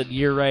cigarettes. I said,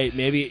 you're right.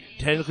 Maybe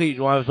technically you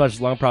don't have as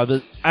much lung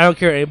problems. I don't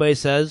care what anybody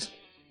says.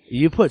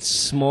 You put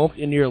smoke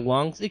into your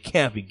lungs, it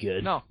can't be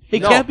good. No.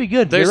 It No, can't be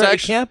good. there's You're right,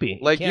 actu- it can't be.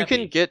 It Like you can't can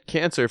be. get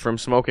cancer from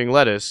smoking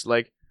lettuce.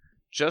 Like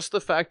just the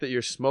fact that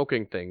you're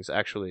smoking things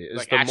actually is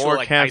like the actual, more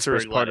like,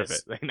 cancerous iceberg part of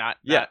lettuce. it. Like, not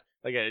Yeah.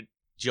 like a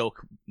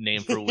joke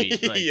name for weed.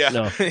 Like, Yeah.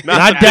 No, Not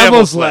not the devil's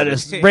devil's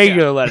lettuce, lettuce.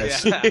 regular Yeah.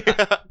 lettuce.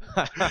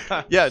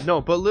 Yeah. Yeah,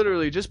 no, but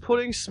literally just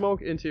putting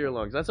smoke into your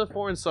lungs. That's a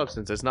foreign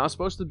substance. It's not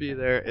supposed to be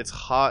there. It's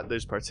hot.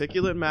 There's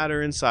particulate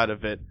matter inside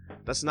of it.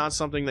 That's not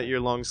something that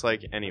your lungs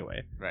like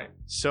anyway. Right.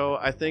 So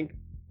I think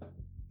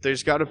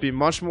there's got to be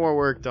much more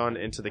work done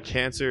into the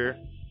cancer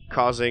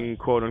causing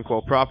quote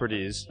unquote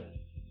properties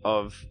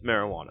of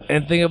marijuana.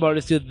 And think about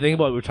this, too. Think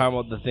about we're talking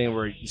about the thing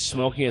where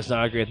smoking is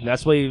not a great thing.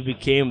 That's why it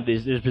became.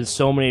 There's been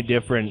so many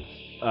different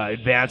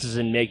advances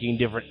in making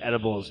different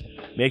edibles,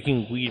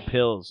 making weed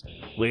pills.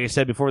 Like I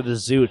said before, the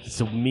zoo, it's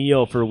a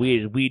meal for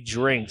weed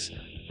drinks,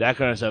 that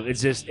kind of stuff.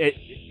 It's just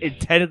it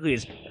technically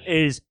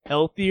is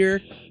healthier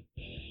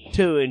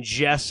to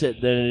ingest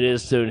it than it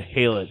is to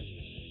inhale it.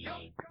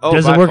 Oh,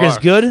 Does by it work far. as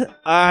good?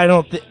 I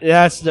don't.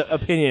 That's the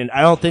opinion.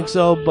 I don't think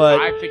so, but.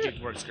 I think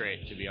it works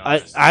great, to be I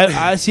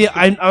honest. see.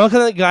 I'm the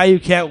kind of guy who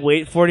can't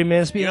wait 40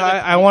 minutes to be You're high.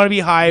 the- I want to be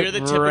high You're the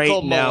typical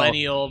right now.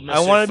 millennial. Mr. I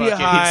want to be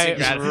fucking high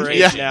instant right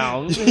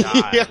gratification. now.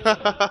 God.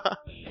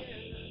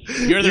 Yeah.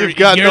 You've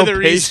got you're no the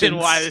reason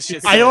patience. why this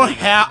shit's I don't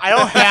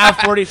have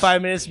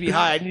 45 minutes to be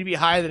high. I need to be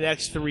high the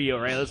next 3. All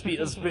right, let's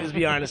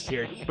be honest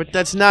here. But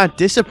that's not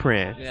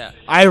discipline. Yeah.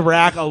 I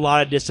rack a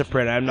lot of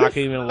discipline. I'm not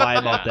gonna even lie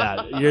about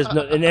that.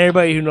 And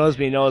everybody who knows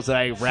me knows that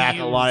I rack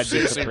a lot of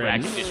Seriously,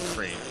 rack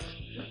discipline.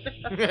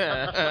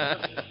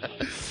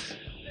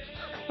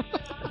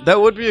 That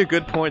would be a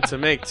good point to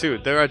make, too.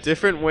 There are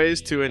different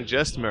ways to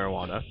ingest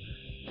marijuana.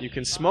 You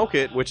can smoke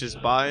it, which is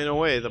by and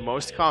away the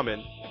most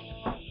common.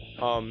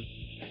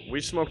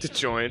 We smoked a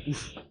joint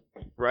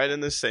right in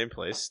this same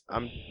place.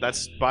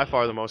 That's by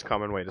far the most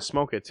common way to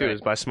smoke it, too, Right.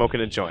 is by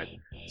smoking a joint.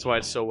 That's why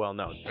it's so well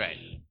known. Right.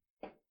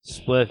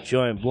 Split,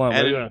 joint, blunt.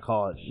 What are you gonna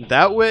call it?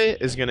 That way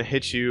is going to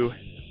hit you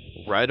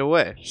right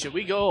away. Should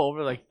we go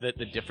over like the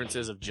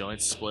differences of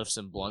joints, spliffs,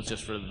 and blunts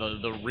just for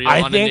the real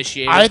I think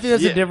uninitiated?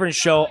 that's a different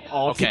show Okay,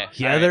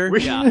 altogether. all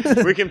right.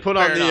 Yeah. We can put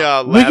Fair on the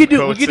enough. lab We could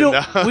coats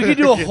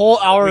do a whole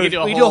hour. We We could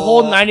could do a do a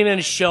whole whole-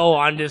 90-minute show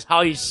on just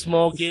how you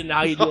smoke it and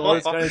how you do all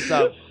this kind of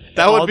stuff.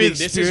 That would All be the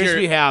This is experience your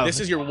we have. This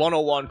is your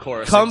 101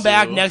 course. Come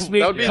back into- next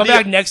week. That would be Come the-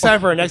 back next time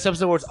for our next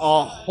episode where it's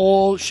a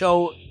whole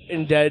show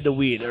indebted to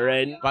weed. All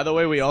right. By the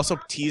way, we also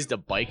teased a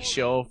bike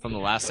show from the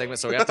last segment,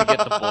 so we have to get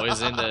the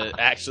boys in to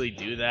actually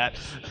do that.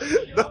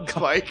 the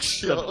bike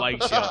show. The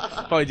bike show.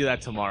 Probably do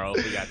that tomorrow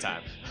if we got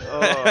time.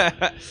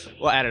 Oh.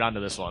 We'll add it onto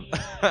this one.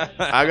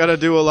 I gotta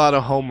do a lot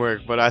of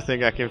homework, but I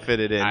think I can fit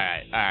it in. All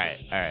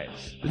right.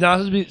 Now,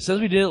 since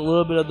we did a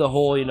little bit of the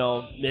whole,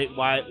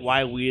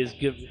 why weed is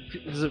good,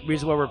 there's a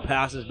reason why we're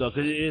passing this bill,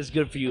 because it is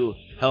good for you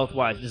health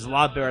wise. It's a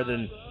lot better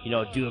than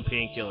doing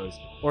painkillers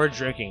or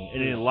drinking.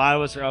 And a lot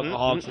of us are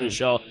alcoholics in the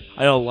show.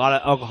 I know a lot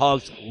of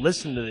alcoholics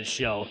listen to this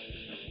show,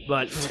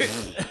 but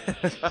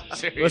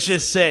let's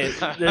just say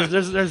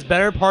there's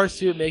better parts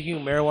to it making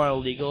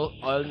marijuana legal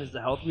other than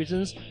the health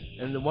reasons.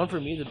 And the one for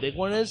me, the big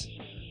one is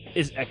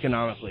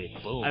economically.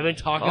 Boom. I've been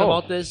talking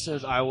about this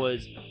since I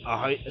was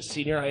a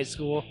senior in high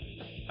school.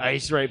 I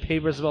used to write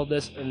papers about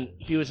this, and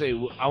people would say,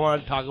 I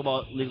want to talk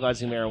about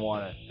legalizing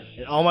marijuana.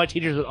 And all my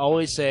teachers would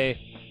always say,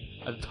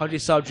 a touchy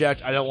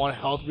subject, I don't want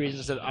health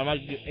reasons. I said, I'm not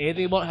going to do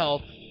anything about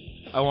health.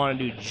 I want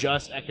to do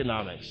just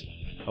economics.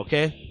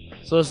 Okay?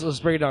 So let's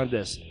break it down to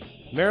this.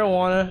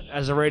 Marijuana,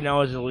 as of right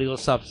now, is an illegal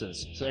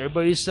substance. So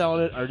everybody who's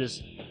selling it are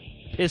just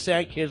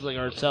pissant kids like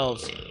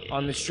ourselves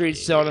on the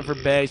streets selling it for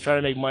bags, trying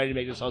to make money to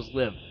make themselves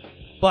live.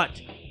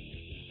 But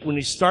when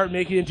you start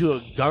making it into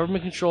a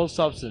government-controlled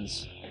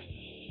substance,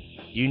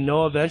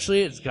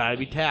 eventually it's got to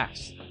be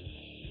taxed.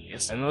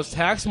 Yes. And those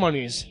tax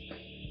monies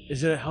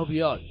is going to help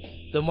you out.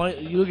 The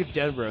money, you look at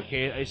Denver,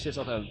 okay? I say this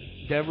all the time.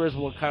 Denver is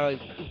what kind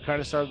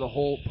of started the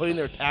whole putting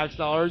their tax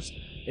dollars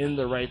in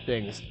the right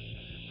things.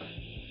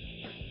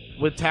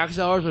 With tax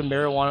dollars, when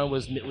marijuana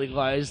was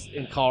legalized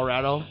in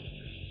Colorado,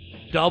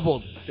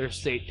 doubled their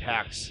state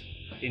tax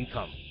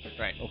income.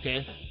 Right.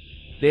 Okay,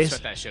 They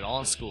spent that shit all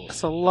in schools.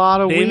 That's a lot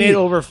of they weed. made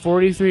over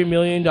 $43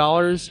 million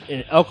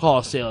in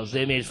alcohol sales.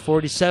 They made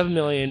 $47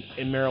 million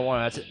in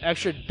marijuana. That's an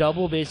extra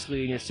double,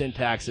 basically, in your sin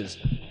taxes,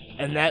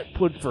 and that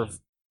put for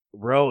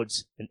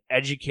roads and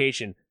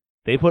education.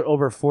 They put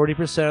over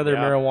 40% of their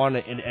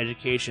marijuana in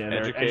education,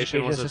 and their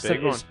education was a system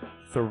big one. is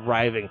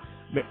thriving.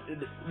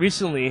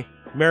 Recently,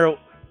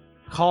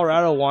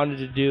 Colorado wanted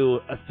to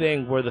do a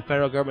thing where the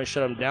federal government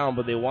shut them down,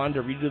 but they wanted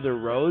to redo their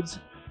roads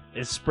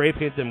and spray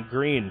paint them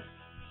green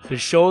to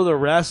show the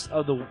rest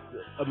of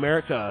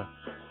America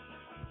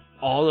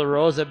all the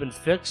roads have been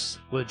fixed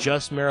with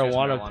just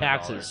marijuana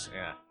taxes. dollars.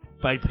 Yeah.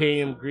 By painting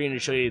them green to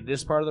show you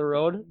this part of the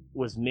road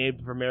was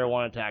made for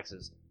marijuana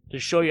taxes, to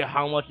show you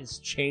how much it's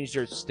changed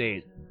their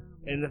state.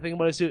 And the thing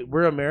about it is,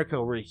 we're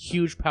America. We're a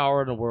huge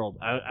power in the world.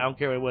 I don't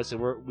care what it was.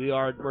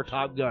 We're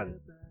Top Gun.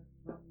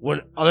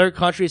 When other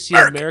countries see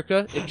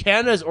America, and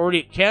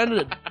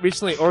Canada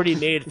recently already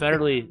made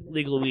federally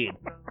legal weed.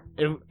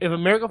 If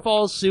America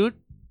follows suit,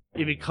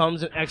 it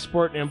becomes an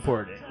export and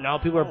import. Now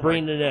people are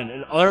bringing it in,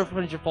 and other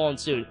countries are following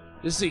suit.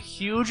 This is a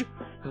huge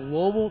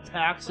global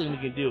tax thing we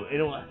can do, and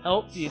it will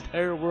help the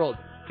entire world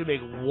to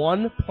make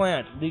one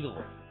plant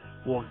legal.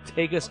 Will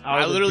take us out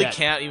I of the literally debt.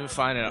 can't even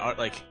find it.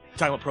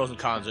 Talking about pros and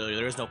cons earlier,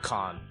 there is no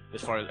con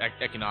as far as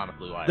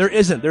economically wise. There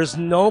isn't. There's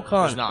no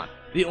con. There's not.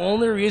 The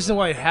only reason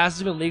why it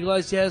hasn't been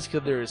legalized yet is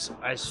because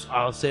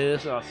I'll say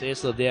this, and I'll say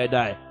this till the day I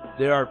die.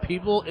 There are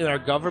people in our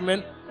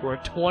government who are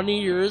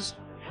 20 years,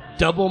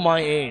 double my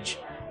age,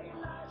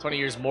 20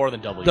 years more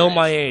than double. Double your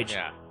my age.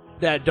 Yeah.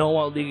 that don't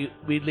want weed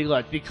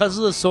legalized because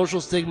of the social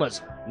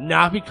stigmas,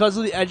 not because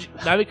of the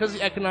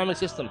economic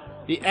system.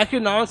 The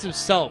economics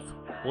itself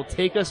will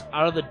take us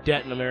out of the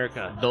debt in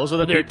America. Those are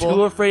the They're people.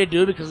 too afraid to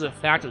do it because of the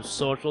fact of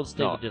social No,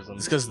 stigmatism.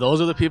 it's because those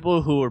are the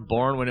people who were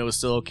born when it was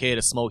still okay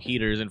to smoke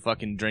heaters and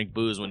fucking drink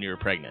booze when you were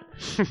pregnant.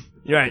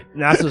 You're right.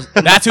 And that's,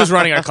 That's who's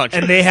running our country.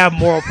 and they have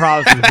moral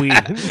problems with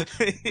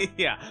weed.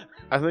 Yeah.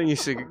 I think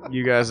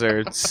you guys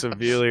are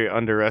severely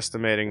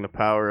underestimating the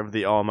power of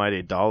the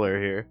almighty dollar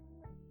here.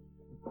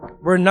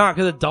 We're not,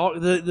 because the only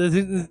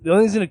thing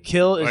that's going to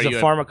kill is Are the you-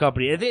 pharma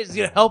company. I think it's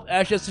going to help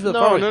actually for the No,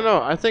 farmers.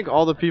 no. I think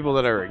all the people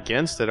that are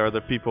against it are the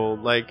people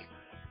like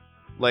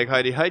like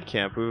Heidi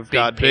Heitkamp who've Big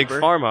got paper.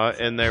 big pharma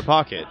in their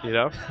pocket, you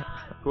know,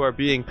 who are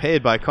being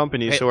paid by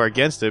companies Hey, who are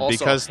against it also,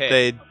 because hey.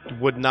 they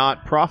would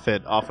not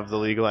profit off of the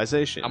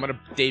legalization. I'm going to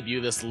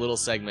debut this little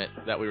segment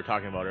that we were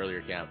talking about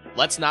earlier, Cam.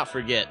 Let's not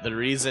forget the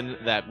reason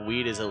that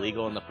weed is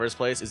illegal in the first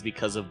place is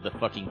because of the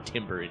fucking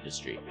timber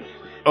industry.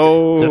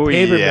 Oh, The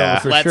paper yeah.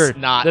 mills, for Let's sure.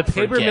 not The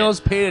paper forget. mills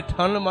paid a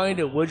ton of money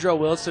to Woodrow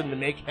Wilson to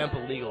make hemp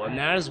illegal, and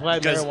that is why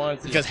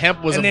marijuana. Because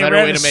hemp was and a they better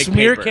ran way a to make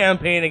smear paper.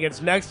 campaign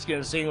against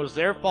Mexicans, saying it was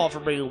their fault for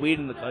bringing weed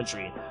in the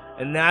country,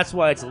 and that's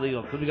why it's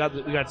illegal. Because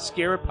we got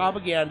scared with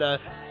propaganda,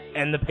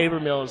 and the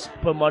paper mills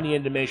put money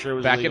in to make sure it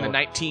was Back illegal. in the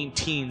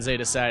 19-teens, they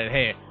decided,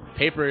 hey,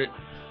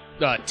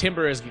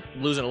 timber is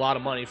losing a lot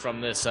of money from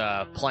this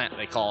plant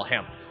they call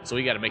hemp, so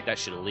we got to make that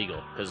shit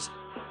illegal because,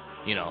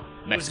 you know, It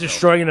was Mexico.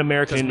 destroying an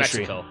American Because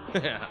industry.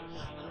 Mexico.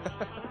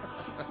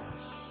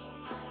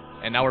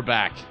 And now we're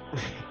back.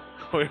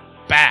 We're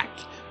back.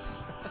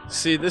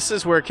 See, this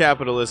is where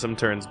capitalism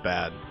turns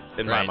bad,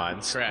 in my Right,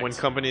 mind. correct. When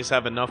companies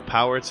have enough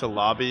power to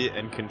lobby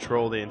and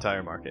control the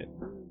entire market.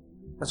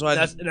 That's why.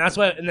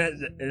 And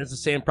it's the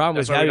same problem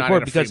That's we've why had we're not before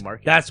in a free because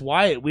market. that's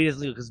why weed is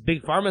legal. Because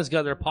big pharma's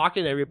got their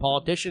pocket every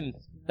politician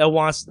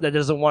that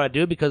doesn't want to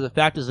do it because the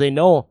fact is they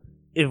know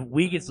if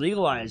weed gets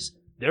legalized,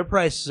 their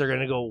prices are going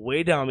to go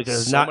way down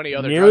because So not many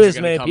other nearly drugs as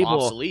are many going to become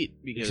people. obsolete.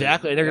 Because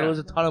Exactly, and they're going to lose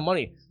a ton of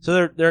money.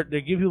 So they're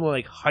giving people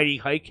like Heidi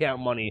Heitkamp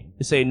money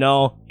to say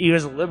no, even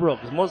as a liberal,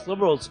 because most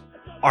liberals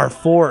are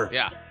for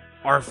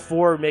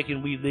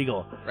making weed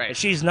legal. Right. And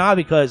she's not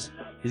because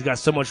he's got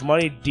so much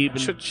money deep in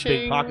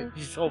Cha-ching. big pocket.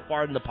 She's so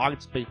far in the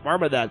pockets of big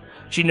pharma that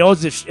she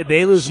knows if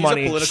they lose She's a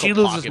money, political she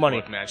loses pocketbook,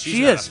 money. man. She's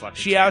She not is. a fucking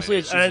She absolutely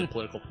is. candidate. She's And a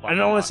political I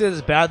don't want to pocketbook. say this is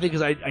a bad thing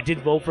because I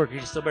did vote for her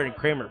because she's still better than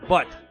Kramer,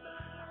 but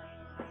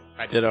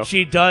Ditto.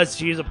 she does.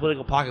 She is a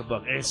political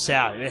pocketbook, and it's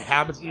sad. And it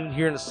happens even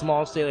here in a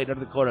small state like North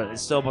Dakota. It's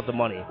still about the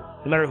money.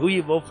 No matter who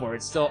you vote for,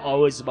 it's still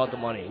always about the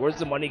money. Where's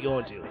the money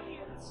going to?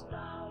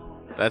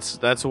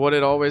 That's what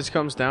it always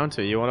comes down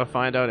to. You want to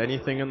find out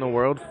anything in the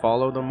world,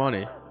 follow the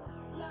money.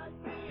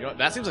 You know,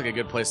 that seems like a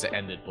good place to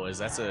end it,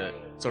 boys. It's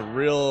a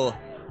real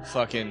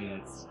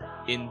fucking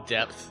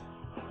in-depth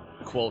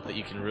quote that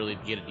you can really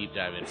get a deep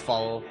dive in.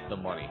 Follow the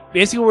money.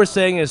 Basically, what we're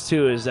saying is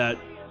that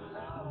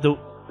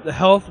the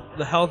health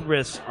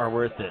risks are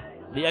worth it.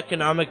 The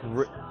economic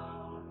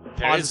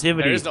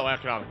positivity. There is no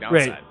economic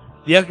downside. Right.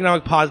 The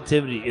economic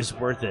positivity is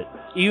worth it.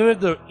 Even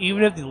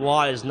if the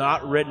law is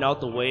not written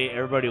out the way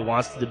everybody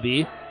wants it to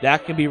be,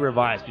 that can be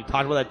revised. We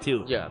talked about that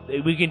too. Yeah.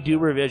 We can do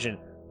revision.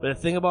 But the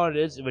thing about it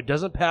is, if it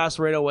doesn't pass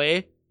right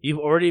away, you've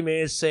already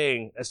made a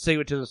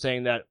stigmatism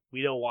saying that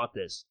we don't want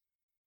this.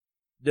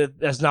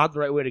 That's not the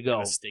right way to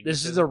go. Stigmatism.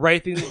 This is the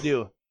right thing to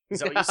do. Is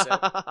that what you said?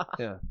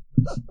 Yeah.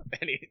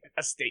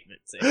 A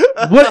statement. Say.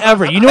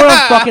 Whatever. You know what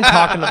I'm fucking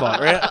talking about,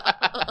 right?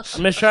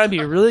 I'm just trying to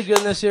be really good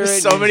in this here.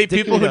 So many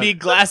people who need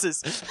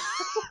glasses.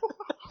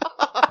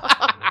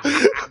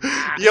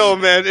 Yo,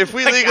 man, if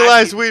we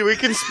legalize weed, we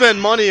can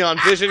spend money on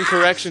vision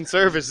correction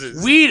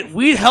services.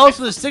 Weed helps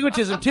with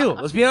astigmatism too.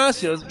 Let's be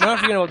honest here. We're not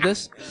forgetting about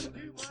this.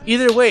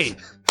 Either way,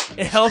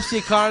 it helps the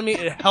economy.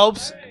 It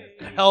helps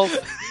health.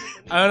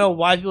 I don't know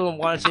why people don't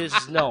want to say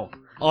this. No.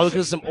 All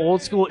because of some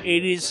old school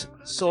 80s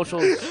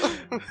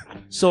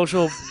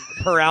social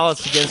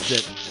paralysis against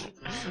it.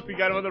 We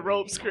got him on the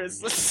ropes,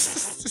 Chris.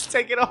 Let's just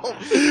take it home.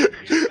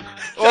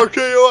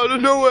 RKO out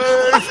of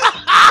nowhere.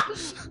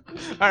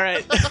 All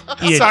right.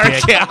 You Sorry,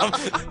 dick. Cam.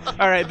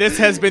 All right, this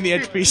has been the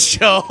Entropy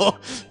Show.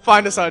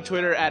 Find us on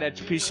Twitter at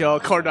Entropy Show.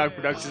 Corn Dog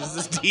Productions.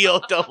 This is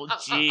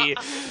DOGG.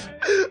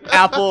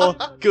 Apple,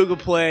 Google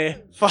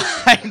Play.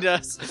 Find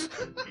us.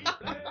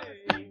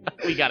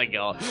 We gotta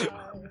go.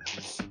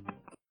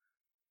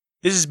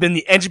 This has been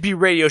the Entropy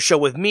Radio Show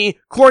with me,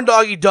 Corn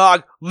Doggy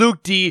Dog,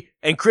 Luke D,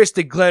 and Chris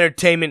the Glenn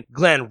Entertainment.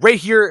 Glenn, right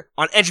here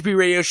on Entropy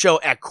Radio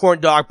Show at Corn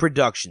Dog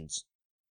Productions.